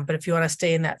 But if you want to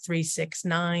stay in that 3, 6,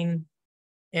 9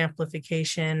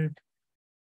 amplification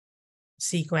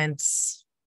sequence,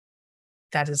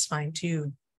 that is fine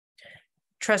too.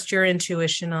 Trust your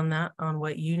intuition on that, on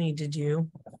what you need to do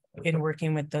in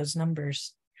working with those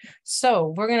numbers.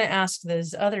 So we're going to ask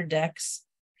those other decks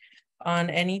on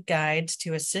any guides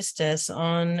to assist us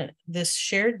on this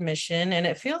shared mission. And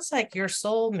it feels like your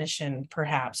soul mission,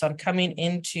 perhaps, on coming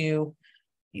into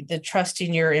the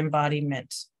trusting your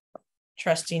embodiment.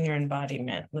 Trusting your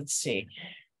embodiment. Let's see.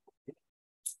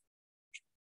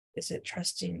 Is it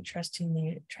trusting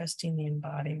the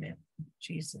embodiment?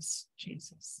 Jesus.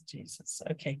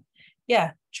 Okay.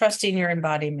 Yeah, trusting your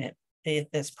embodiment,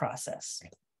 this process.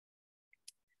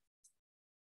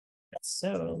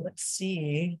 So let's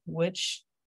see which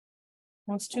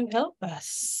wants to help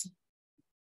us,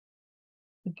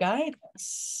 guide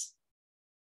us.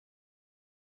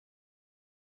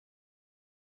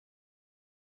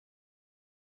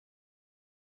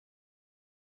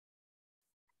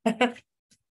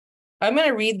 I'm going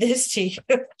to read this to you.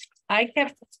 I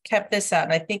kept this out,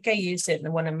 and I think I used it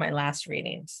in one of my last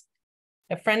readings.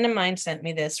 A friend of mine sent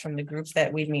me this from the group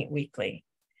that we meet weekly,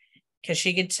 because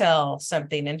she could tell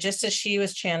something. And just as she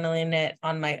was channeling it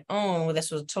on my own,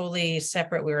 this was totally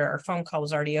separate. Our phone call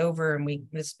was already over, and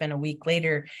it's been a week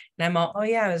later. And I'm all, oh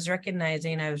yeah, I was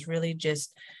recognizing I was really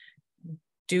just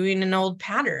doing an old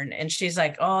pattern. And she's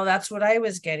like, oh, that's what I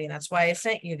was getting. That's why I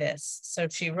sent you this. So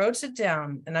she wrote it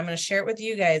down, and I'm going to share it with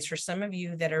you guys for some of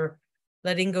you that are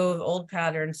letting go of old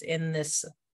patterns in this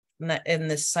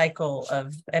cycle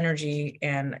of energy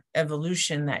and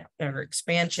evolution or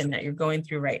expansion that you're going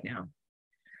through right now.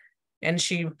 And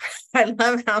I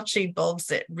love how she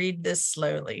bolds it. Read this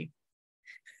slowly.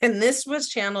 And this was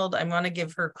channeled, I want to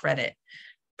give her credit,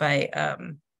 by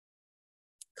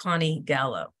Connie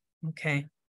Gallo. Okay.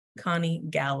 Connie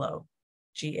Gallo,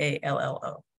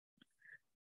 Gallo.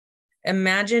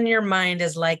 Imagine your mind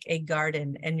is like a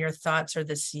garden and your thoughts are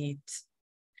the seeds.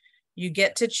 You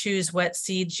get to choose what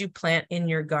seeds you plant in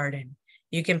your garden.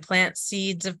 You can plant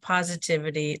seeds of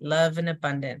positivity, love, and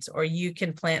abundance, or you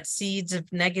can plant seeds of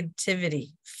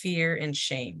negativity, fear, and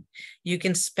shame. You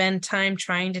can spend time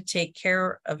trying to take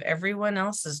care of everyone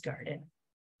else's garden,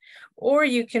 or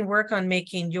you can work on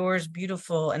making yours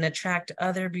beautiful and attract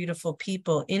other beautiful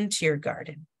people into your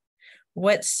garden.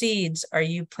 What seeds are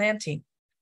you planting?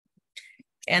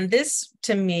 And this,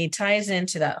 to me, ties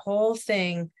into that whole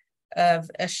thing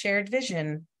of a shared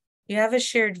vision. You have a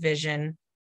shared vision,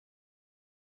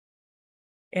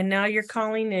 and now you're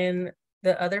calling in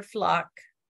the other flock,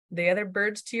 the other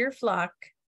birds to your flock,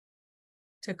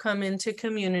 to come into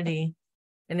community.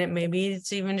 And maybe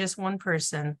it's even just one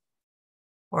person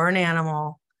or an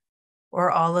animal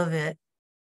or all of it,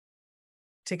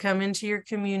 to come into your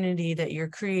community that you're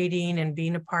creating and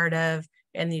being a part of,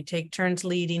 and you take turns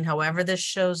leading, however this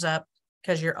shows up,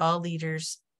 because you're all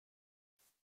leaders.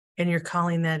 And you're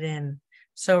calling that in.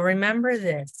 So remember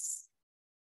this.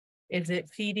 Is it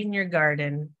feeding your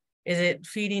garden? Is it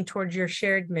feeding towards your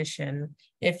shared mission?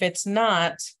 If it's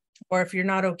not, or if you're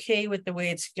not okay with the way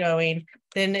it's going,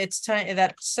 then it's time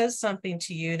that says something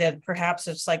to you that perhaps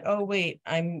it's like, oh, wait,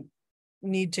 I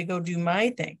need to go do my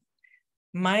thing.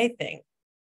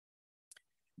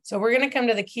 So we're going to come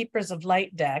to the Keepers of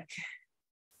Light deck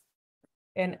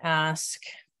and ask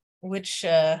which,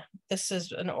 this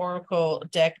is an oracle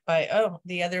deck by,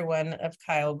 the other one of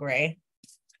Kyle Gray.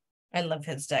 I love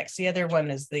his decks. The other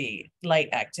one is the light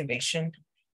activation,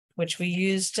 which we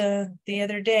used the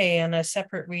other day in a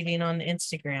separate reading on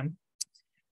Instagram.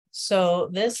 So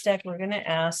this deck, we're going to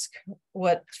ask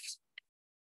what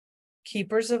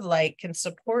Keepers of Light can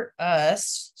support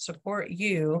us, support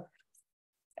you,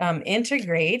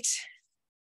 integrate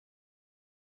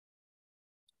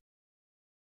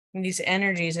these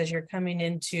energies as you're coming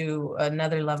into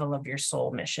another level of your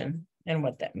soul mission and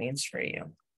what that means for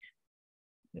you.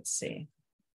 Let's see.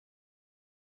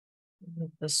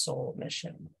 The soul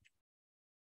mission.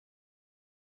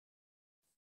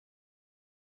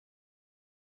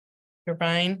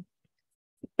 Divine.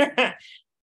 The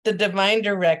divine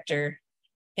director,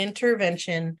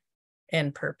 intervention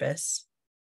and purpose.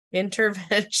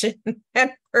 Intervention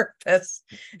and purpose.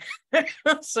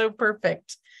 So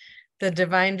perfect. The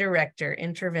divine director,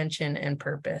 intervention and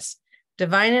purpose.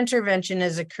 Divine intervention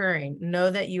is occurring. Know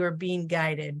that you are being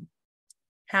guided.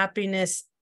 Happiness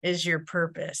is your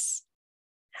purpose.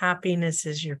 Happiness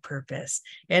is your purpose.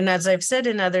 And as I've said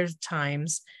in other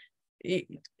times, is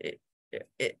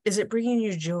it bringing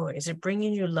you joy? Is it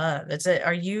bringing you love?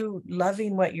 Are you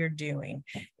loving what you're doing?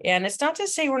 And it's not to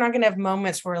say we're not going to have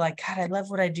moments where like, God, I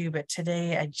love what I do, but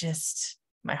today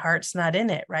my heart's not in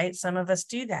it, right? Some of us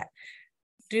do that.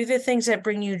 Do the things that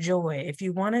bring you joy. If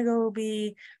you want to go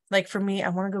be, like for me, I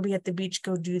want to go be at the beach,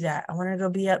 go do that. I want to go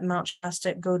be at Mount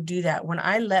Shasta, go do that. When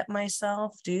I let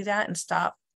myself do that and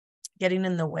stop getting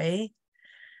in the way,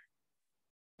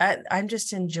 I'm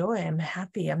just in joy. I'm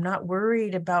happy. I'm not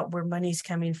worried about where money's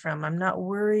coming from. I'm not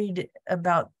worried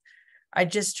about, I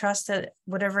just trust that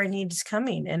whatever I need is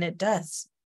coming, and it does.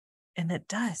 And it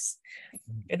does.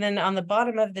 And then on the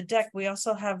bottom of the deck, we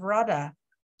also have Radha,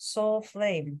 soul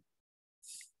flame.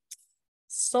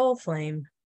 Soul flame.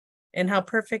 And how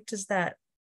perfect is that?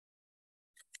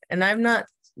 And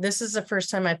this is the first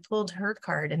time I pulled her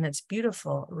card, and it's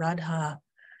beautiful. Radha.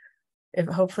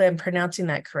 Hopefully I'm pronouncing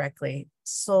that correctly.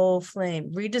 Soul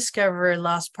flame. Rediscover a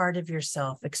lost part of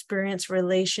yourself. Experience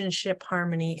relationship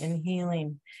harmony and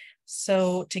healing.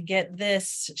 So to get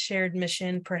this shared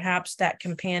mission, perhaps that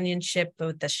companionship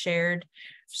with the shared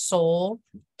soul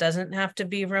doesn't have to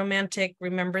be romantic.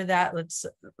 Remember that. Let's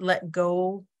let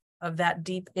go of that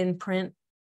deep imprint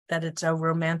that it's a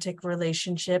romantic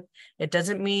relationship. It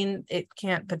doesn't mean it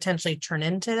can't potentially turn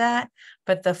into that,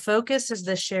 but the focus is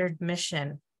the shared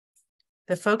mission.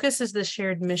 The focus is the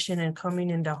shared mission and coming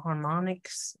into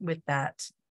harmonics with that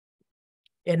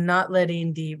and not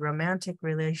letting the romantic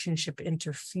relationship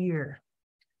interfere,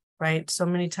 right? So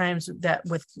many times that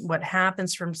with what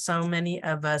happens from so many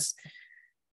of us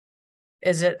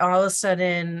is that all of a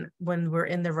sudden when we're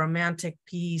in the romantic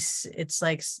piece, it's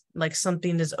like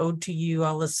something is owed to you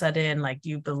all of a sudden, like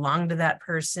you belong to that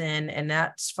person, and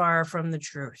that's far from the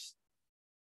truth.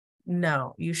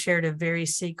 No, you shared a very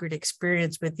sacred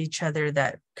experience with each other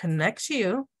that connects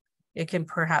you. It can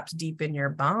perhaps deepen your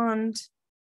bond.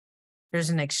 There's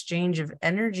an exchange of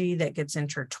energy that gets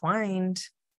intertwined.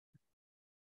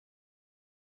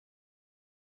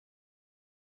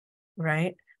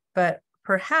 Right? But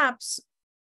perhaps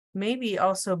maybe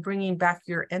also bringing back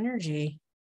your energy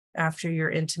after you're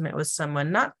intimate with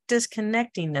someone, not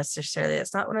disconnecting necessarily.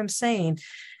 That's not what I'm saying.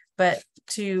 But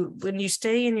when you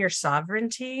stay in your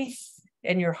sovereignty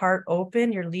and your heart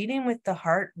open, you're leading with the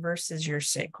heart versus your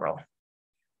sacral,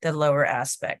 the lower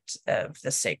aspect of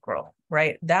the sacral,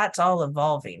 right? That's all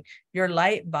evolving. Your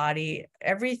light body,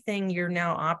 everything you're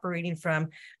now operating from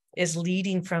is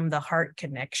leading from the heart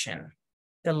connection,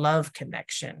 the love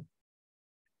connection,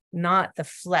 not the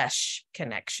flesh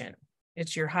connection.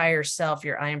 It's your higher self,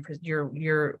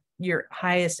 your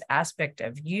highest aspect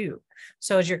of you.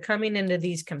 So as you're coming into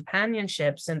these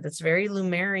companionships, and it's very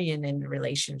Lumerian in the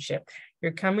relationship,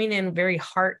 you're coming in very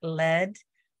heart-led,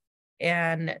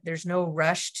 and there's no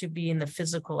rush to be in the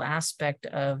physical aspect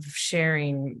of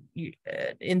sharing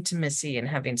intimacy and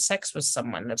having sex with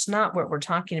someone. That's not what we're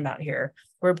talking about here.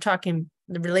 We're talking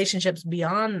the relationships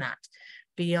beyond that,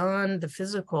 beyond the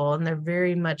physical, and they're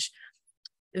very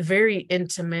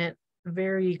intimate,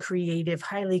 very creative,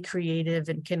 highly creative,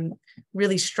 and can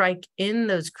really strike in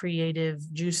those creative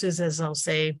juices, as I'll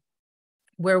say,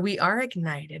 where we are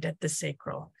ignited at the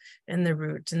sacral and the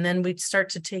root. And then we start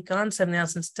to take on something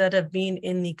else instead of being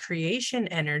in the creation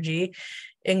energy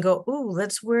and go, ooh,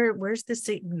 where's this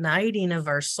igniting of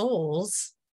our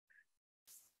souls?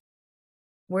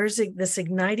 Where's this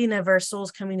igniting of our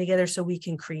souls coming together so we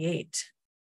can create?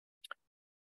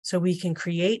 So we can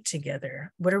create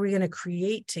together. What are we going to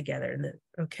create together?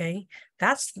 Okay,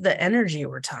 that's the energy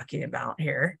we're talking about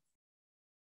here.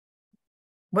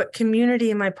 What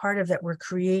community am I part of that we're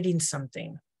creating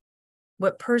something?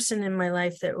 What person in my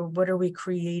life what are we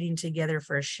creating together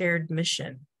for a shared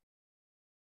mission?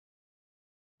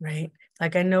 Right?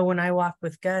 Like I know when I walk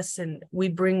with Gus and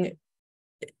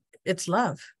it's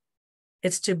love.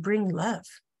 It's to bring love.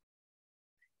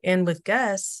 And with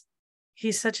Gus,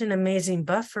 he's such an amazing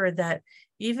buffer that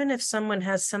even if someone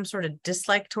has some sort of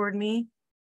dislike toward me,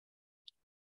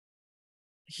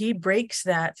 he breaks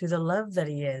that through the love that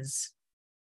he is.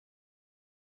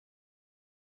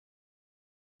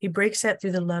 He breaks that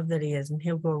through the love that he is, and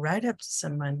he'll go right up to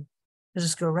someone. He'll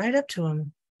just go right up to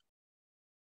him.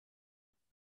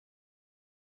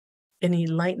 And he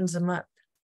lightens them up.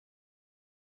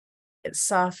 It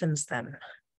softens them.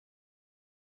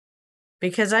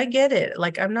 Because I get it.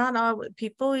 Like I'm not all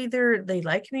people, either they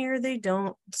like me or they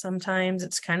don't. Sometimes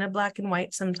it's kind of black and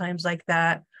white, sometimes like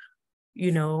that,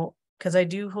 because I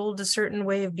do hold a certain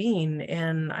way of being,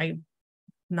 and I'm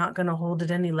not going to hold it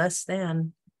any less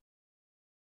than.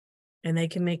 And they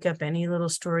can make up any little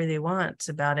story they want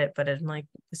about it, but I'm like,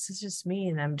 this is just me,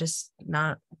 and I'm just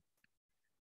not.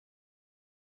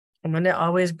 I'm going to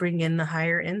always bring in the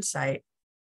higher insight,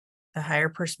 the higher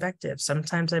perspective.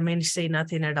 Sometimes I may say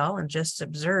nothing at all and just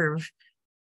observe.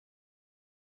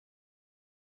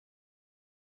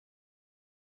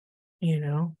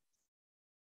 Going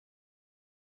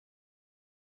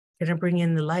to bring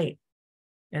in the light.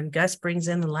 And Gus brings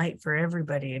in the light for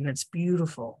everybody, and it's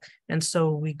beautiful. And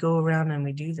so we go around and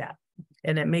we do that.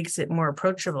 And it makes it more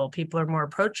approachable. People are more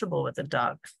approachable with a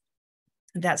dog.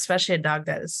 That's especially a dog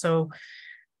that is so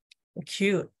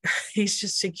cute. He's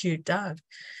just a cute dog.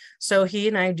 So he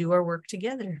and I do our work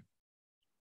together.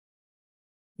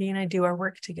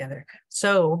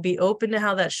 So be open to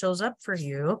how that shows up for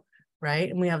you.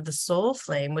 Right. And we have the soul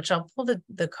flame, which I'll pull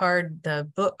the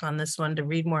book on this one to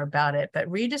read more about it, but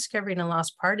rediscovering a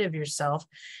lost part of yourself.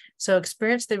 So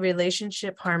experience the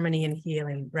relationship, harmony, and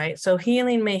healing, right? So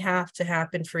healing may have to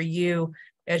happen for you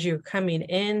as you're coming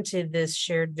into this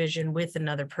shared vision with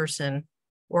another person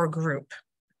or group.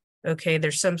 Okay,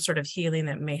 there's some sort of healing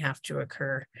that may have to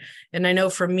occur. And I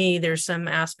know for me, there's some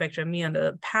aspect of me on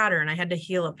the pattern. I had to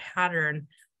heal a pattern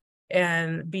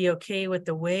and be okay with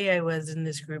the way I was in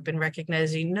this group and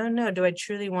recognizing, no, do I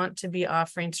truly want to be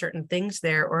offering certain things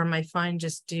there, or am I fine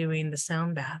just doing the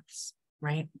sound baths,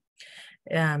 right?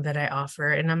 That I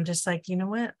offer. And I'm just like, you know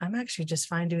what? I'm actually just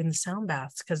fine doing the sound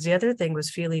baths, because the other thing was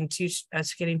getting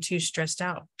too stressed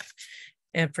out,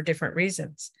 and for different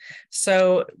reasons.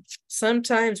 So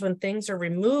sometimes when things are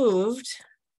removed,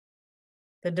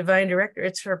 the divine director,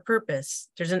 it's for a purpose.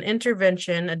 There's an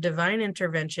intervention, a divine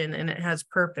intervention, and it has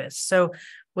purpose. So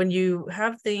when you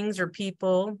have things or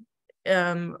people,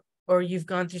 or you've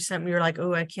gone through something, you're like,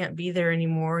 oh, I can't be there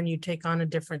anymore, and you take on a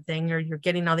different thing, or you're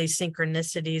getting all these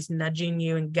synchronicities nudging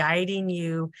you and guiding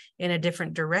you in a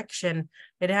different direction,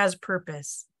 it has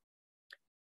purpose.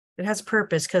 It has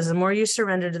purpose, because the more you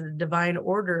surrender to the divine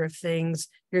order of things,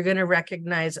 you're going to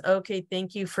recognize, okay,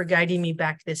 thank you for guiding me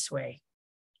back this way.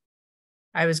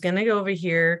 I was going to go over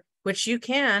here, which you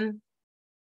can,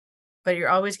 but you're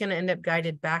always going to end up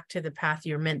guided back to the path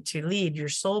you're meant to lead, your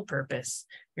soul purpose.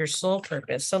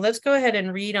 So let's go ahead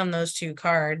and read on those two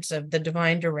cards of the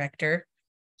divine director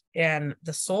and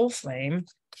the soul flame,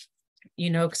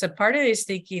 because a part of it is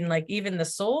thinking like even the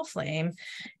soul flame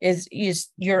is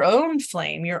your own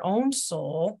flame, your own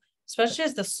soul, especially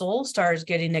as the soul star is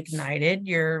getting ignited,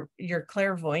 your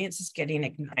clairvoyance is getting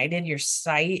ignited, your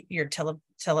sight, your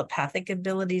telepathic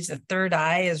abilities, the third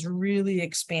eye is really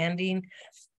expanding.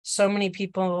 So many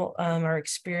people are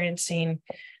experiencing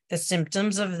the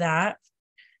symptoms of that.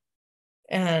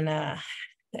 And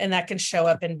that can show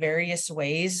up in various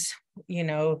ways,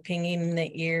 pinging in the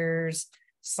ears,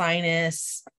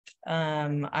 sinus.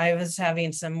 I was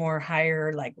having some more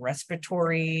higher like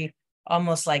respiratory,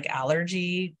 almost like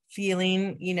allergy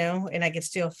feeling, and I could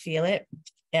still feel it.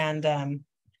 And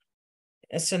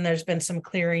so there's been some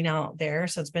clearing out there.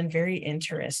 So it's been very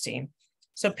interesting.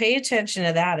 So pay attention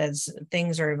to that as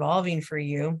things are evolving for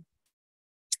you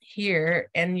here,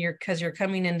 and because you're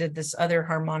coming into this other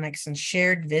harmonics and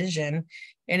shared vision,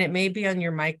 and it may be on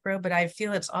your micro, but I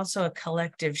feel it's also a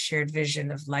collective shared vision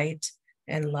of light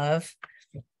and love.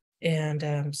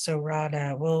 And so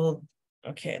Radha will,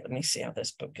 okay, let me see how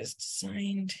this book is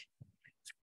designed.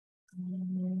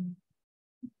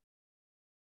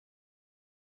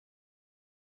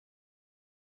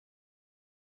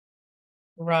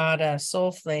 Radha,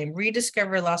 soul flame,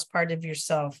 rediscover lost part of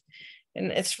yourself.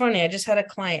 And it's funny, I just had a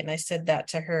client and I said that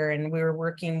to her, and we were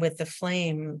working with the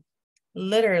flame,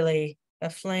 literally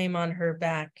a flame on her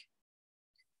back.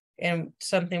 And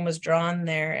something was drawn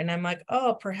there. And I'm like,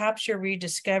 oh, perhaps you're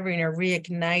rediscovering or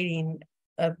reigniting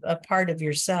a part of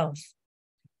yourself.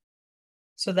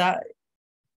 So that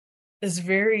is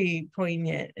very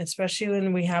poignant, especially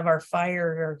when we have our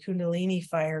fire, our Kundalini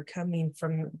fire coming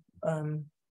from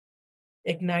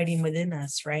igniting within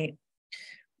us, right?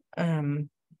 The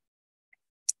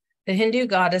Hindu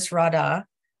goddess Radha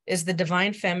is the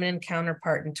divine feminine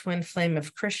counterpart and twin flame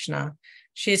of Krishna.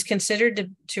 She is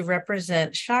considered to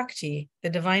represent Shakti, the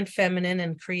divine feminine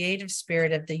and creative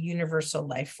spirit of the universal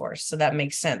life force. So that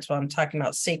makes sense when I'm talking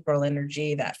about sacral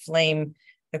energy, that flame,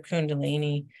 the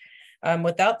Kundalini.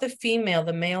 Without the female,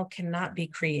 the male cannot be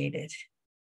created.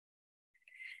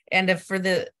 And for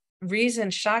the reason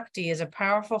Shakti is a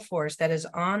powerful force that is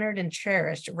honored and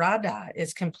cherished, Radha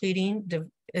is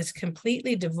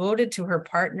completely devoted to her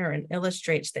partner and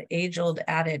illustrates the age-old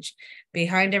adage,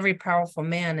 behind every powerful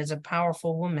man is a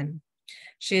powerful woman.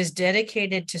 She is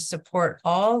dedicated to support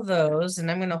all those, and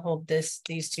I'm going to hold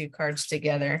these two cards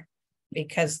together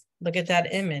because look at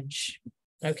that image,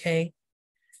 okay?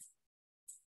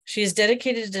 She is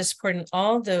dedicated to supporting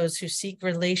all those who seek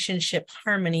relationship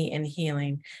harmony and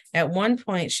healing. At one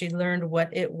point, she learned what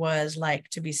it was like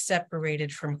to be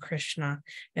separated from Krishna.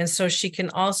 And so she can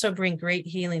also bring great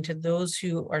healing to those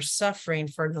who are suffering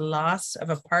for the loss of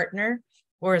a partner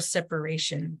or a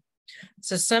separation.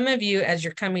 So some of you, as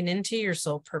you're coming into your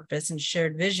soul purpose and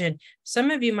shared vision,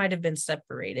 some of you might have been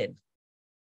separated.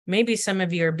 Maybe some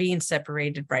of you are being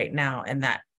separated right now, and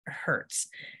that hurts.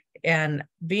 And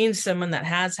being someone that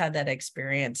has had that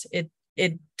experience, it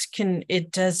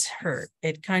does hurt.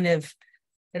 It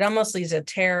almost leaves a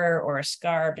tear or a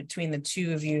scar between the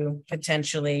two of you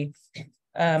potentially,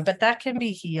 but that can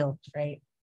be healed, right?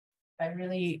 I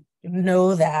really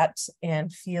know that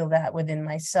and feel that within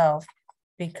myself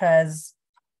because,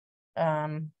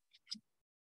 sorry,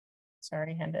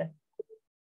 I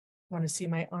want to see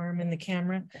my arm in the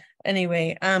camera.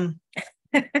 Anyway,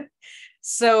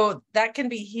 so that can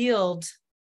be healed,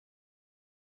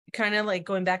 kind of like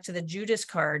going back to the Judas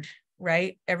card,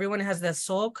 right? Everyone has that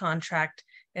soul contract.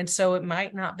 And so it may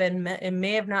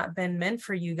have not been meant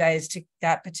for you guys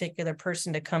that particular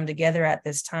person to come together at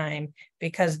this time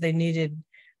because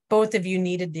both of you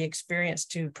needed the experience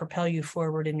to propel you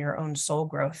forward in your own soul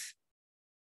growth.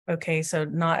 Okay, so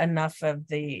not enough of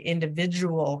the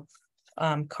individual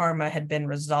karma had been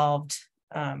resolved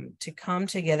to come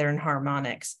together in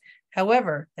harmonics.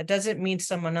 However, that doesn't mean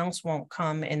someone else won't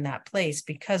come in that place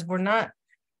because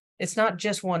it's not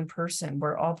just one person.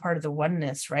 We're all part of the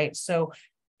oneness, right? So,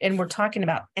 and we're talking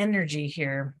about energy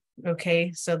here,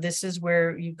 okay? So this is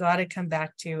where you got to come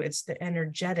back to, it's the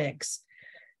energetics.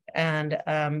 And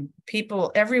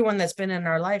everyone that's been in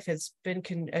our life has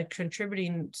been a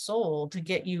contributing soul to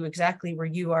get you exactly where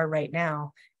you are right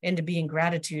now, and to be in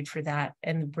gratitude for that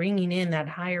and bringing in that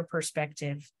higher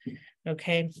perspective,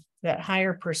 okay? That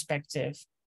higher perspective.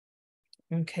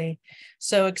 Okay,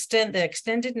 so the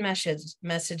extended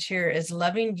message here is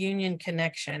loving union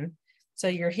connection. So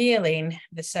you're healing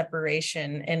the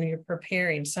separation and you're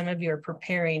preparing, some of you are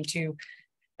preparing to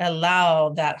allow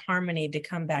that harmony to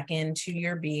come back into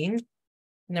your being,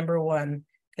 number one,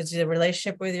 because the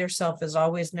relationship with yourself is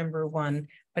always number one,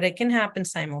 but it can happen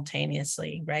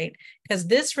simultaneously, right? Because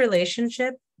this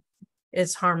relationship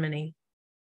is harmony.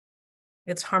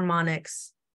 It's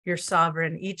harmonics. You're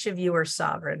sovereign. Each of you are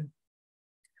sovereign,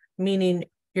 meaning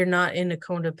you're not in a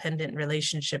codependent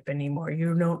relationship anymore.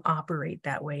 You don't operate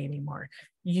that way anymore.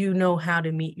 You know how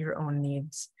to meet your own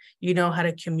needs. You know how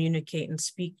to communicate and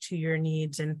speak to your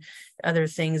needs and other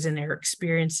things and their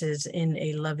experiences in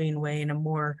a loving way, in a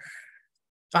more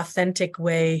authentic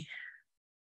way.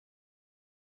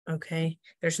 Okay.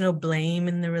 There's no blame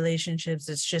in the relationships.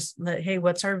 It's just, hey,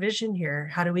 what's our vision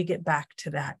here? How do we get back to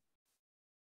that?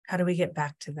 How do we get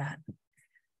back to that?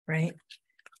 Right.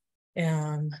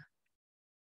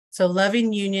 So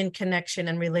loving union, connection,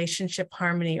 and relationship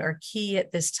harmony are key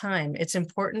at this time. It's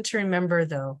important to remember,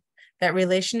 though, that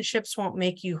relationships won't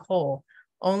make you whole.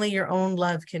 Only your own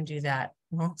love can do that.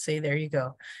 Well, see, there you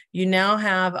go. You now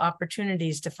have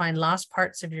opportunities to find lost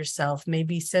parts of yourself,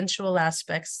 maybe sensual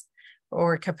aspects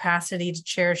or capacity to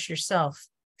cherish yourself.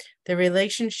 The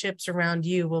relationships around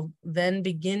you will then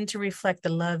begin to reflect the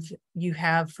love you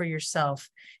have for yourself.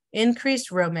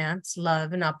 Increased romance,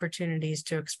 love, and opportunities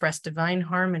to express divine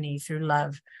harmony through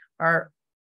love are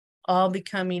all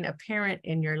becoming apparent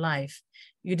in your life.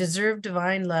 You deserve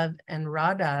divine love, and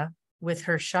Radha, with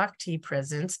her Shakti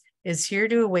presence, is here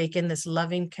to awaken this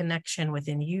loving connection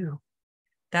within you.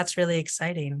 That's really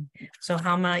exciting. So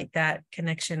how might that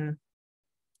connection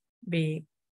be?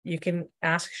 You can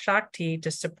ask Shakti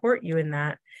to support you in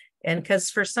that. And because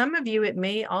for some of you, it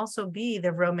may also be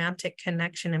the romantic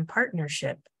connection and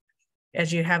partnership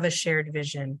as you have a shared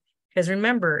vision. Because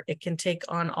remember, it can take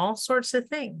on all sorts of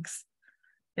things.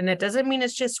 And it doesn't mean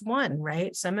it's just one,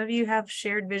 right? Some of you have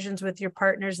shared visions with your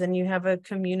partners, then you have a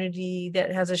community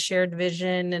that has a shared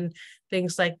vision and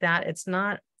things like that. It's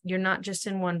not, you're not just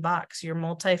in one box, you're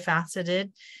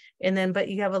multifaceted. And then, but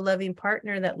you have a loving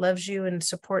partner that loves you and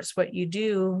supports what you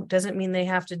do. Doesn't mean they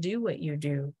have to do what you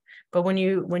do. But when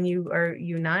you are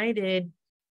united,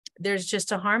 there's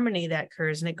just a harmony that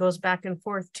occurs, and it goes back and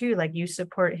forth too. Like you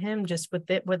support him just with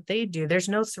it, what they do. There's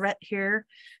no threat here.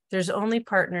 There's only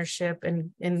partnership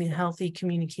and healthy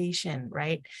communication,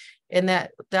 right? And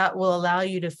that will allow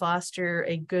you to foster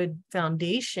a good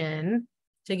foundation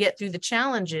to get through the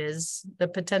challenges, the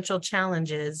potential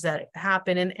challenges that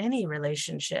happen in any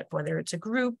relationship, whether it's a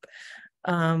group,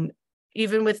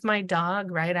 even with my dog,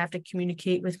 right? I have to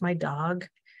communicate with my dog,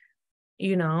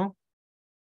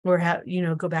 or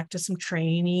go back to some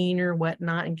training or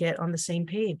whatnot and get on the same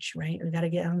page, right? We got to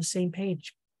get on the same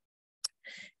page.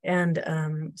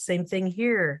 And same thing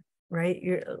here,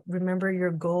 right? Remember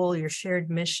your goal, your shared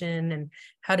mission, and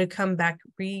how to come back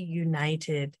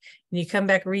reunited. And you come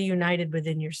back reunited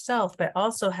within yourself, but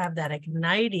also have that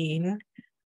igniting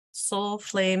soul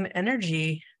flame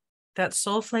energy. That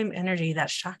soul flame energy, that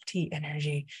Shakti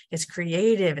energy is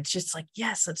creative. It's just like,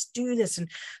 yes, let's do this. And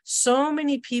so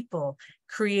many people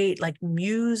create like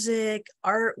music,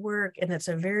 artwork, and it's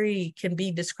can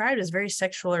be described as very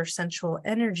sexual or sensual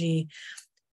energy.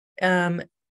 And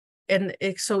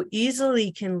it so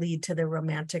easily can lead to the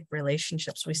romantic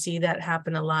relationships. We see that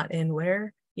happen a lot in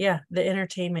where? Yeah, the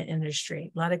entertainment industry,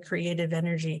 a lot of creative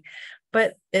energy,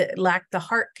 but it lacked the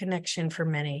heart connection for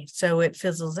many. So it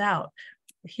fizzles out.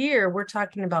 Here, we're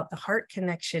talking about the heart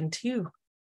connection too.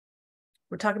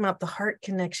 We're talking about the heart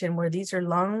connection where these are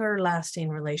longer lasting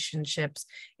relationships,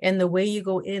 and the way you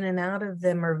go in and out of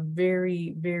them are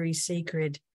very, very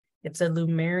sacred. It's a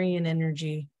Lumerian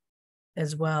energy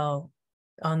as well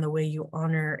on the way you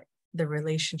honor the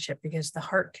relationship, because the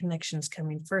heart connection is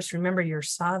coming first. Remember, you're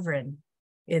sovereign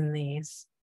in these.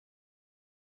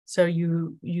 So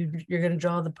you're going to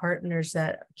draw the partners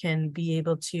that can be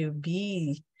able to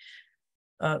be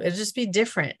it'll just be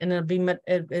different, and it'll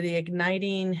be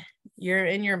igniting. You're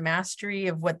in your mastery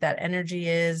of what that energy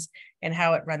is and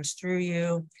how it runs through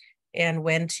you, and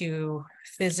when to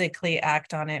physically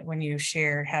act on it when you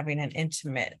share having an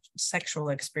intimate sexual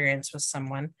experience with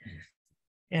someone.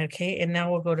 Okay, and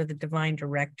now we'll go to the divine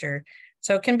director.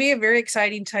 So it can be a very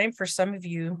exciting time for some of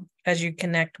you as you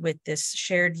connect with this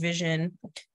shared vision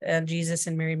of Jesus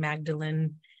and Mary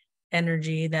Magdalene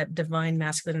energy, that divine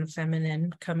masculine and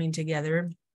feminine coming together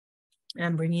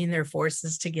and bringing their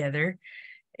forces together.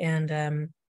 And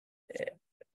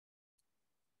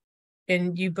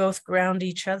you both ground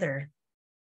each other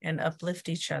and uplift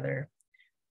each other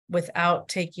without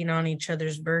taking on each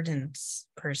other's burdens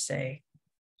per se.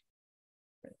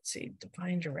 Let's see,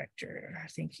 divine director. I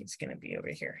think he's going to be over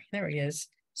here. There he is.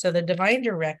 So the divine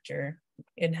director,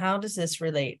 and how does this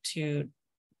relate to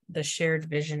the shared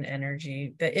vision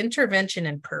energy, the intervention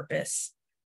and purpose?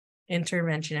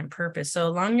 Intervention and purpose. So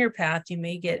along your path, you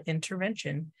may get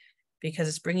intervention because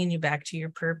it's bringing you back to your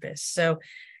purpose. So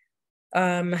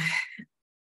divine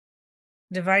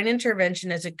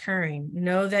intervention is occurring.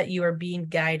 Know that you are being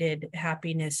guided.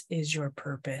 Happiness is your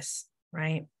purpose,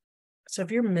 right? So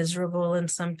if you're miserable in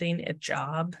something, a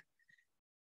job,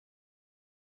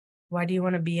 why do you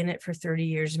want to be in it for 30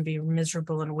 years and be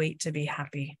miserable and wait to be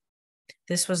happy?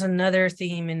 This was another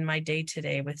theme in my day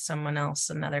today with someone else,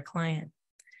 another client.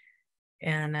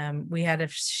 And we had a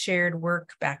shared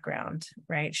work background,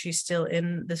 right? She's still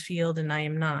in the field and I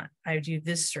am not. I do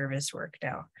this service work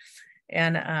now.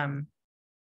 And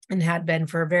had been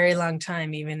for a very long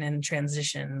time, even in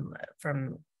transition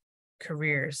from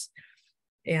careers.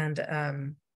 And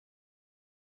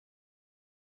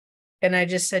I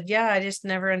just said, yeah, I just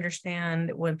never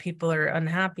understand when people are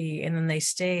unhappy and then they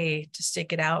stay to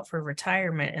stick it out for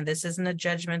retirement. And this isn't a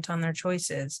judgment on their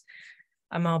choices.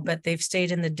 But they've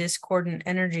stayed in the discordant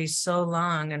energy so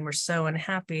long and were so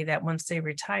unhappy that once they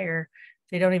retire,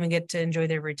 they don't even get to enjoy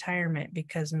their retirement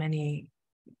because many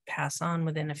pass on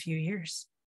within a few years.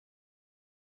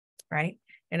 Right.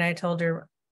 And I told her,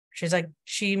 she's like,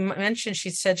 she mentioned, she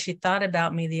said she thought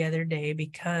about me the other day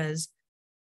because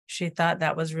she thought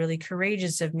that was really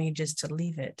courageous of me just to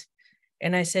leave it.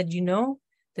 And I said,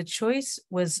 the choice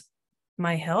was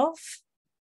my health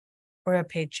or a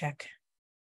paycheck.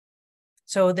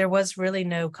 So there was really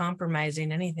no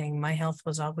compromising anything. My health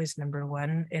was always number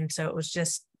one. And so it was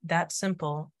just that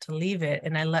simple to leave it.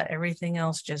 And I let everything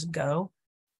else just go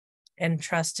and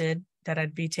trusted that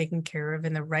I'd be taken care of,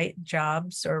 and the right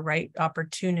jobs or right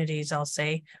opportunities, I'll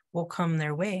say, will come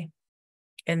their way.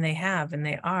 And they have, and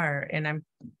they are. And I'm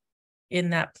in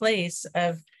that place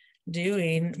of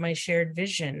doing my shared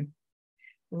vision,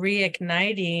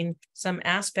 reigniting some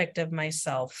aspect of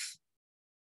myself,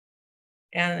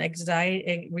 and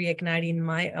reigniting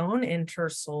my own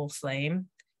inter-soul flame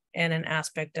and an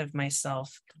aspect of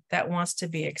myself that wants to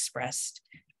be expressed,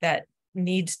 that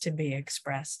needs to be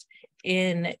expressed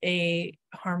in a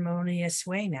harmonious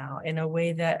way now, in a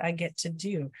way that I get to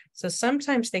do. So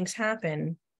sometimes things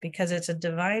happen because it's a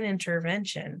divine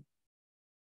intervention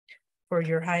for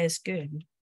your highest good.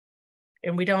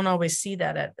 And we don't always see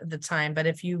that at the time, but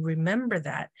if you remember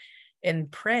that and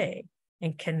pray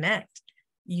and connect,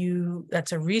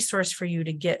 that's a resource for you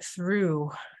to get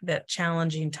through that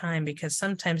challenging time, because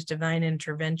sometimes divine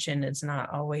intervention is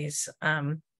not always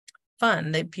fun.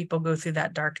 That people go through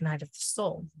that dark night of the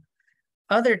soul.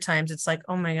 Other times it's like,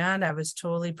 oh my God, I was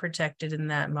totally protected in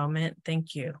that moment.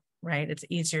 Thank you, right? It's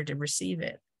easier to receive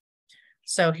it.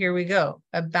 So here we go.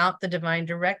 About the divine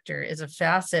director is a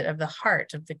facet of the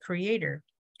heart of the creator.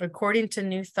 According to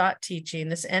New Thought teaching,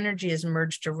 this energy is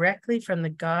merged directly from the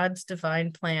God's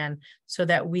divine plan so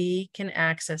that we can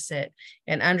access it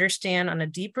and understand on a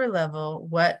deeper level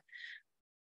what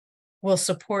will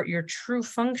support your true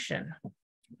function.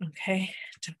 Okay,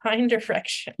 divine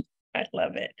direction. I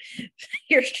love it.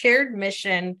 Your shared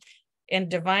mission and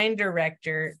divine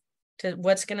director to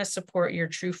what's going to support your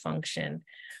true function,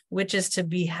 which is to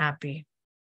be happy.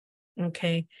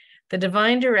 Okay. The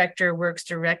divine director works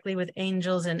directly with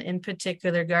angels, and in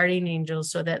particular guardian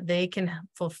angels, so that they can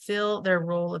fulfill their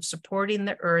role of supporting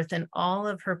the earth and all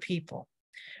of her people.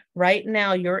 Right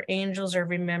now, your angels are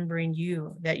remembering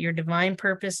you, that your divine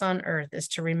purpose on earth is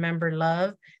to remember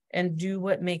love and do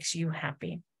what makes you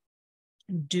happy.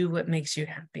 Do what makes you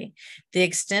happy. The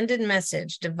extended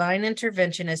message, divine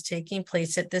intervention, is taking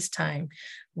place at this time.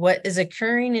 What is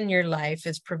occurring in your life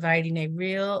is providing a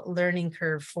real learning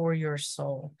curve for your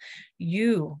soul.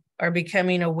 You are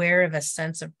becoming aware of a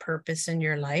sense of purpose in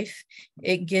your life.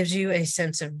 It gives you a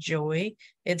sense of joy.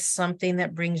 It's something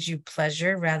that brings you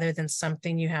pleasure rather than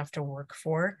something you have to work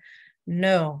for.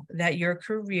 Know that your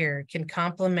career can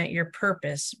complement your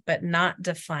purpose, but not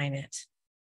define it.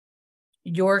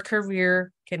 Your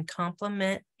career can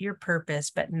complement your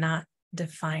purpose, but not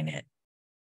define it.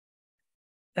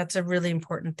 That's a really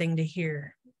important thing to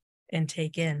hear and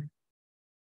take in.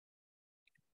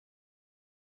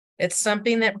 It's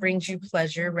something that brings you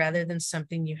pleasure rather than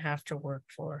something you have to work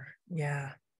for.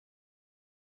 Yeah.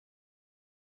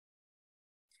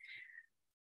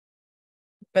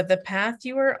 But the path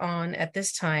you are on at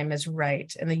this time is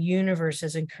right, and the universe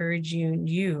is encouraging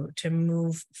you to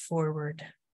move forward.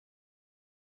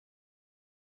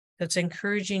 That's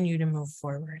encouraging you to move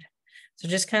forward. So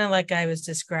just kind of like I was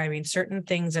describing, certain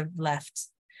things have left.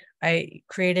 I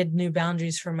created new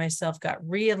boundaries for myself, got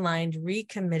realigned,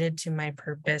 recommitted to my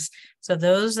purpose. So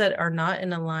those that are not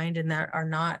in aligned and that are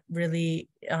not really,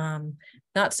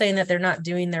 not saying that they're not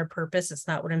doing their purpose. It's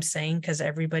not what I'm saying, because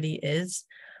everybody is.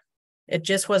 It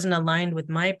just wasn't aligned with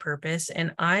my purpose.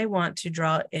 And I want to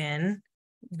draw in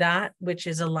that which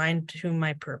is aligned to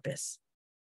my purpose.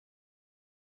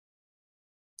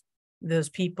 Those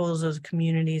peoples, those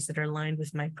communities that are aligned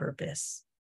with my purpose,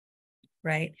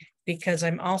 right? Because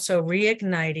I'm also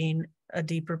reigniting a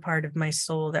deeper part of my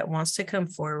soul that wants to come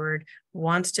forward,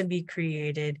 wants to be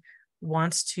created,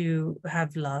 wants to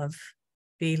have love,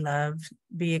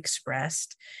 be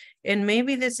expressed. And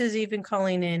maybe this is even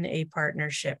calling in a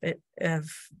partnership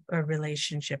of a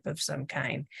relationship of some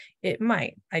kind. It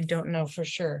might, I don't know for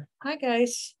sure. Hi,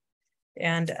 guys.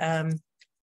 And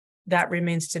that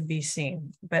remains to be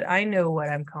seen. But I know what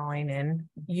I'm calling in.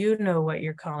 You know what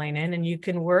you're calling in, and you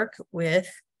can work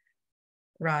with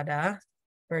Radha,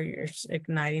 where you're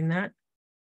igniting that,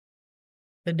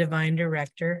 the divine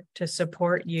director, to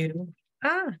support you.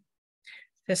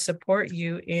 To support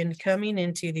you in coming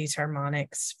into these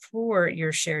harmonics for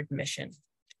your shared mission.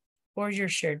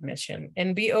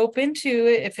 And be open to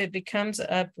it if it becomes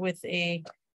up with a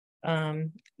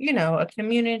a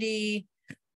community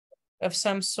of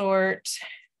some sort.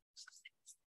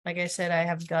 Like I said, I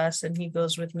have Gus and he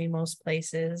goes with me most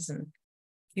places and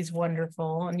he's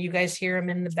wonderful. And you guys hear him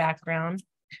in the background.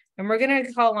 And we're going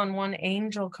to call on one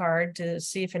angel card to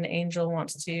see if an angel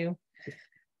wants to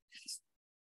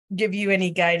give you any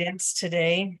guidance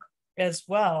today as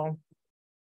well.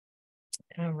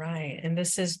 All right. And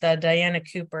this is the Diana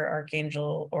Cooper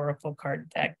Archangel Oracle card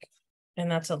deck.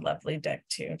 And that's a lovely deck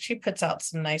too. She puts out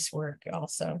some nice work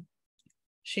also.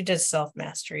 She does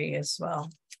self-mastery as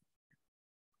well.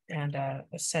 And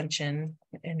ascension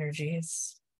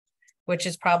energies, which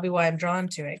is probably why I'm drawn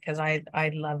to it, because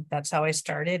I love, that's how I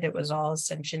started. It was all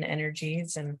ascension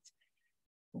energies and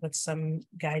with some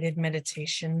guided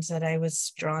meditations that I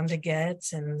was drawn to get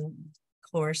and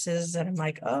courses. And I'm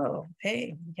like, oh,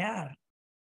 hey, yeah.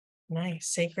 Nice.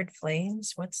 Sacred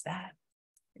flames. What's that?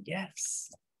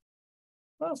 Yes.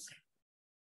 Oh.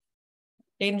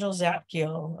 Angel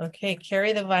Zapkiel. Okay.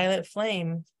 Carry the violet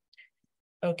flame.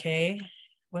 Okay.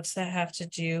 What's that have to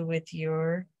do with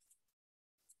your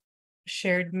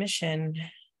shared mission?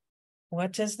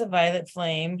 What does the violet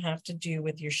flame have to do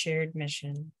with your shared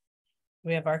mission?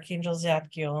 We have Archangel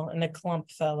Zapkiel and a clump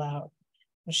fell out.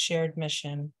 A shared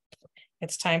mission.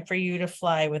 It's time for you to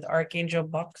fly with Archangel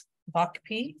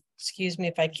Bakpi. Excuse me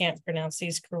if I can't pronounce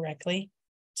these correctly.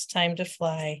 It's time to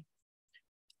fly.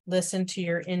 Listen to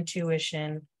your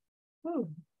intuition. Ooh.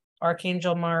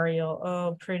 Archangel Mariel.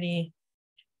 Oh, pretty.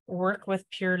 Work with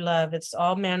pure love. It's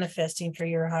all manifesting for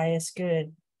your highest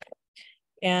good.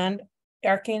 And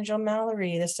Archangel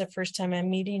Mallory, this is the first time I'm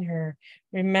meeting her.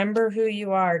 Remember who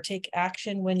you are. Take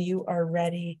action when you are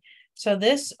ready. So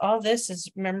all this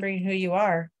is remembering who you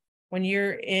are. When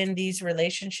you're in these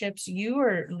relationships, you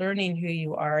are learning who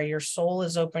you are. Your soul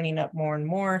is opening up more and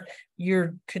more.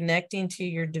 You're connecting to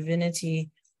your divinity,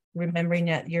 remembering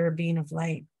that you're a being of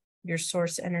light, your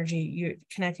source energy. You're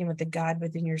connecting with the God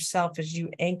within yourself as you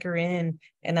anchor in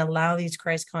and allow these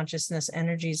Christ consciousness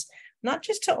energies, not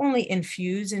just to only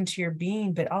infuse into your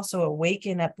being, but also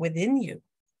awaken up within you.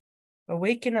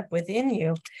 Awaken up within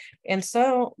you. And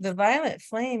so the violet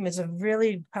flame is a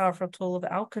really powerful tool of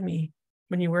alchemy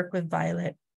when you work with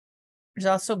violet. There's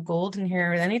also gold in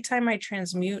here. Anytime I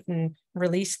transmute and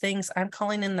release things, I'm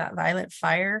calling in that violet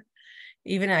fire.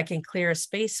 Even I can clear a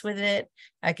space with it.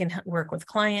 I can work with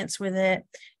clients with it.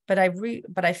 But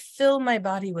I fill my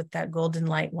body with that golden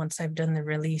light once I've done the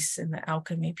release and the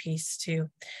alchemy piece too.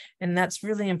 And that's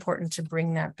really important to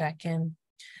bring that back in.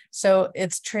 So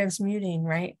it's transmuting,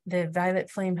 right? The violet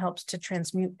flame helps to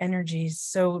transmute energies.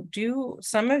 So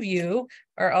some of you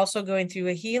are also going through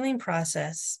a healing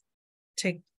process.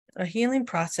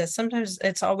 Sometimes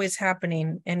it's always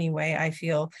happening anyway. I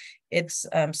feel it's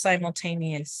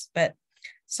simultaneous, but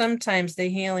sometimes the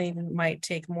healing might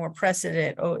take more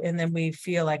precedent. Oh, and then we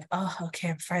feel like, oh, okay,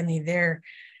 I'm finally there.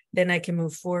 Then I can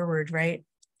move forward, right?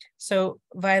 So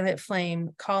violet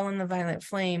flame, call on the violet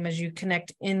flame as you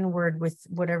connect inward with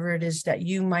whatever it is that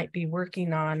you might be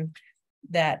working on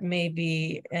that may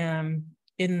be in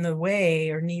the way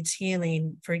or needs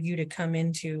healing for you to come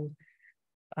into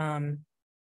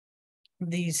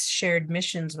these shared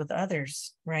missions with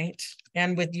others, right?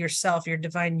 And with yourself, your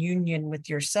divine union with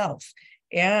yourself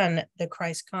and the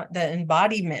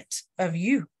embodiment of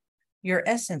you. Your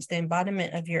essence, the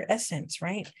embodiment of your essence,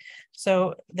 right?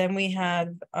 So then we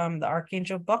have the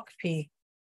Archangel Bakpi.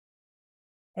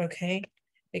 Okay,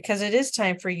 because it is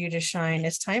time for you to shine.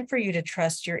 It's time for you to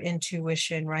trust your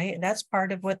intuition, right? That's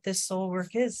part of what this soul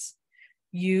work is.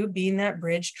 You being that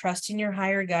bridge, trusting your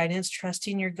higher guidance,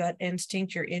 trusting your gut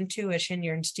instinct, your intuition,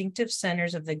 your instinctive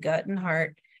centers of the gut and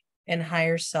heart and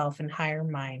higher self and higher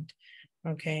mind.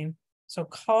 Okay, so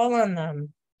call on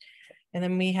them. And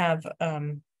then we have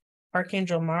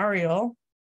Archangel Mariel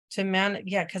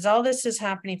because all this is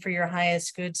happening for your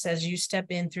highest good, says you step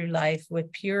in through life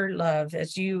with pure love.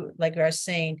 As you, like I was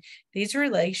saying, these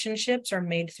relationships are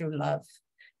made through love.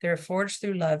 They're forged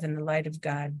through love in the light of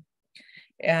God.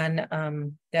 And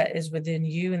that is within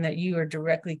you and that you are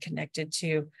directly connected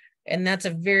to. And that's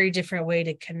a very different way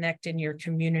to connect in your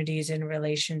communities and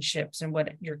relationships. And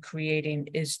what you're creating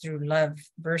is through love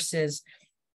versus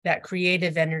that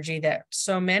creative energy that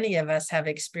so many of us have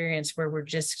experienced, where we're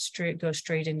just go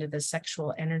straight into the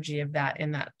sexual energy of that.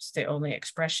 And that's the only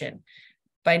expression.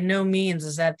 By no means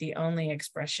is that the only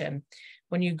expression.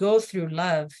 When you go through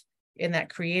love in that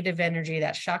creative energy,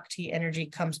 that Shakti energy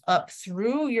comes up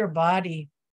through your body.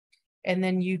 And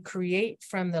then you create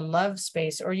from the love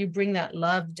space, or you bring that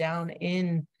love down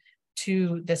in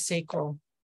to the sacral.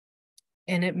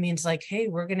 And it means like, hey,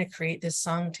 we're going to create this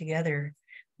song together.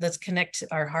 Let's connect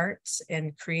our hearts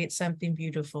and create something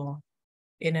beautiful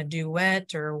in a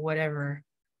duet or whatever.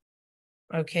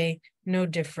 okay? No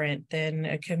different than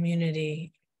a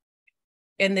community.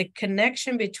 And the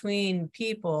connection between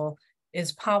people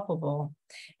is palpable.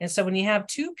 And so when you have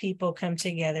two people come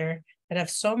together that have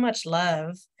so much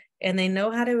love and they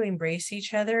know how to embrace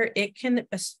each other,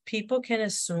 people can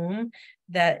assume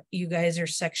that you guys are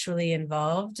sexually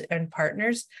involved and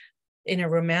partners in a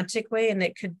romantic way, and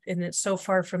it's so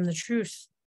far from the truth.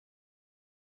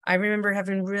 I remember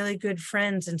having really good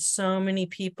friends, and so many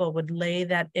people would lay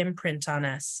that imprint on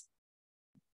us,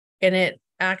 and it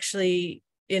actually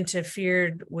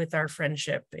interfered with our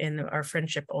friendship, and our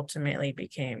friendship ultimately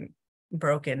became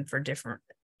broken for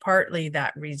partly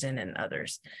that reason and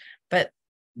others. But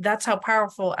that's how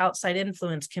powerful outside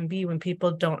influence can be when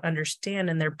people don't understand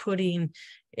and they're putting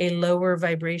a lower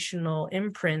vibrational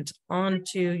imprint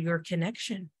onto your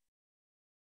connection.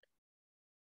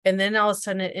 And then all of a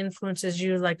sudden it influences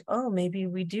you like, oh, maybe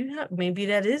maybe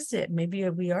that is it. Maybe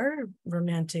we are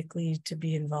romantically to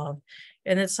be involved.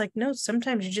 And it's like, no,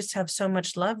 sometimes you just have so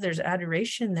much love. There's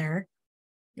adoration there.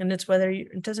 And it's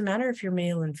it doesn't matter if you're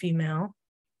male and female.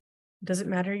 It doesn't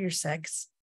matter your sex.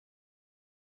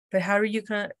 But how are you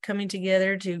coming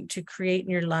together to create in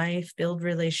your life, build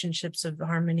relationships of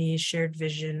harmony, shared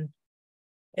vision,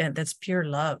 and that's pure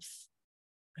love,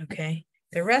 okay?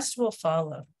 The rest will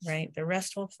follow, right? The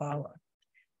rest will follow.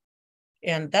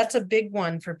 And that's a big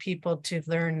one for people to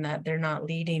learn, that they're not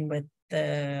leading with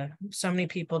so many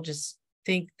people just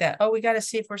think that, oh, we got to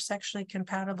see if we're sexually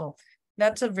compatible.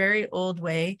 That's a very old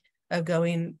way of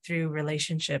going through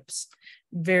relationships,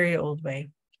 very old way.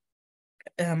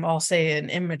 I'll say an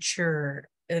immature,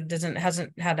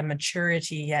 hasn't had a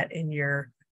maturity yet in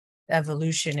your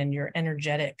evolution and your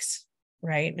energetics,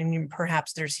 right? And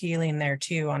perhaps there's healing there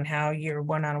too on how your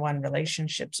one-on-one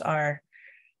relationships are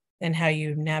and how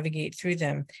you navigate through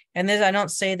them. And I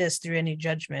don't say this through any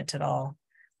judgment at all.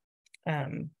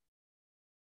 Okay,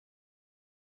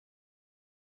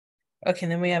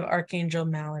 then we have Archangel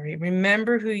Mallory.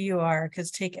 Remember who you are,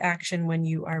 because take action when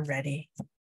you are ready.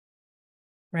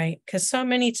 Right? Because so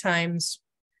many times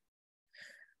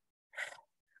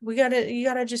you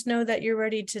gotta just know that you're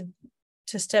ready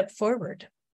to step forward,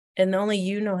 and only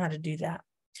you know how to do that.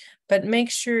 But make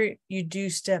sure you do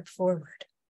step forward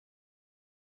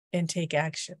and take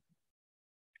action,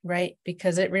 right?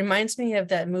 Because it reminds me of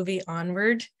that movie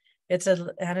Onward. It's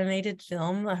an animated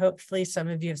film. Hopefully some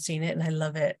of you have seen it, and I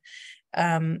love it.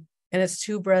 And it's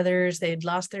two brothers. They'd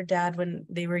lost their dad when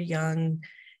they were young,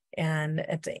 and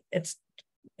it's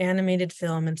animated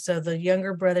film, and so the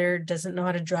younger brother doesn't know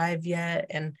how to drive yet,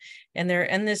 and they're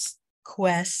in this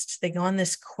quest. They go on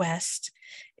this quest,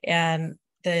 and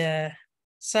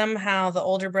somehow the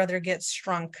older brother gets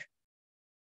shrunk,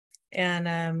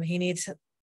 and he needs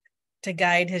to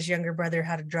guide his younger brother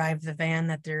how to drive the van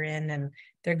that they're in, and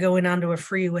they're going onto a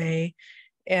freeway.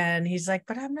 And he's like,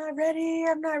 but I'm not ready,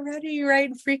 right?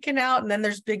 And freaking out. And then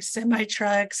there's big semi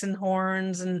trucks and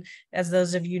horns. And as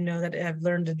those of you know that have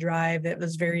learned to drive, it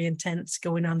was very intense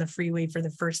going on the freeway for the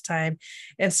first time.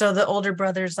 And so the older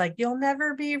brother's like, you'll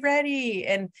never be ready.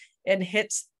 And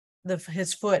hits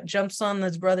his foot, jumps on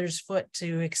his brother's foot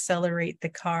to accelerate the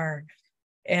car.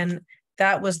 And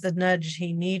that was the nudge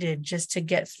he needed just to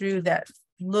get through that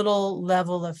little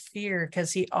level of fear,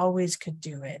 because he always could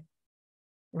do it.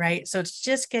 Right. So it's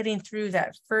just getting through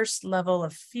that first level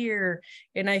of fear.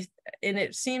 And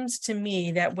it seems to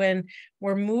me that when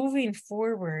we're moving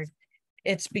forward,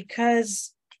 it's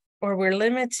because, or we're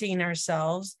limiting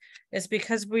ourselves, it's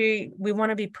because we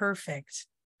want to be perfect.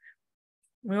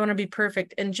 We want to be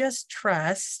perfect, and just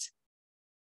trust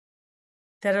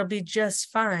that it'll be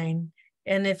just fine.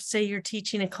 And if, say, you're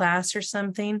teaching a class or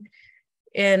something,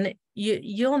 and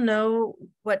you'll know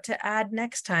what to add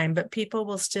next time, but people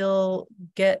will still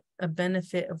get a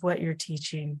benefit of what you're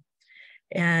teaching.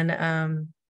 And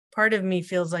part of me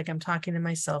feels like I'm talking to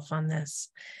myself on this.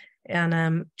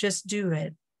 And just do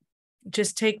it.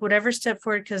 Just take whatever step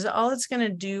forward, because all it's going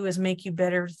to do is make you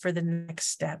better for the next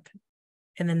step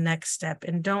and the next step.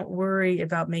 And don't worry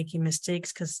about making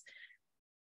mistakes, because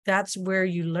that's where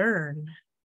you learn.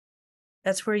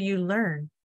 That's where you learn.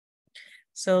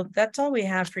 So that's all we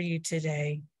have for you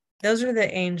today. Those are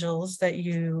the angels that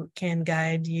you can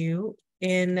guide you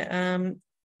in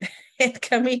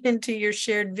coming into your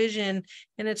shared vision.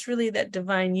 And it's really that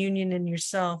divine union in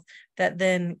yourself that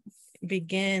then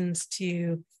begins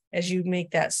to, as you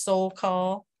make that soul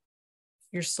call,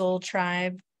 your soul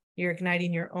tribe, you're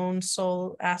igniting your own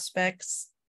soul aspects,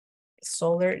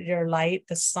 solar, your light,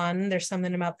 the sun. There's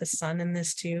something about the sun in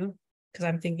this too, because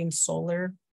I'm thinking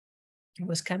solar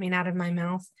was coming out of my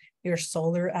mouth, your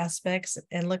solar aspects.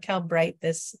 And look how bright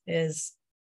this is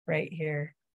right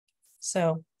here.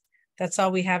 So that's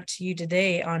all we have to you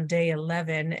today on day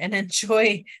 11, and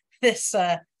enjoy this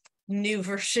new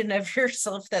version of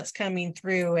yourself that's coming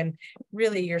through, and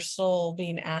really your soul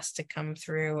being asked to come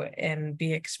through and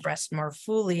be expressed more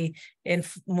fully and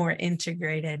more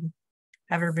integrated.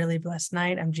 Have a really blessed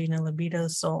night. I'm Gina Libido,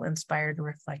 Soul Inspired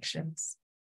Reflections.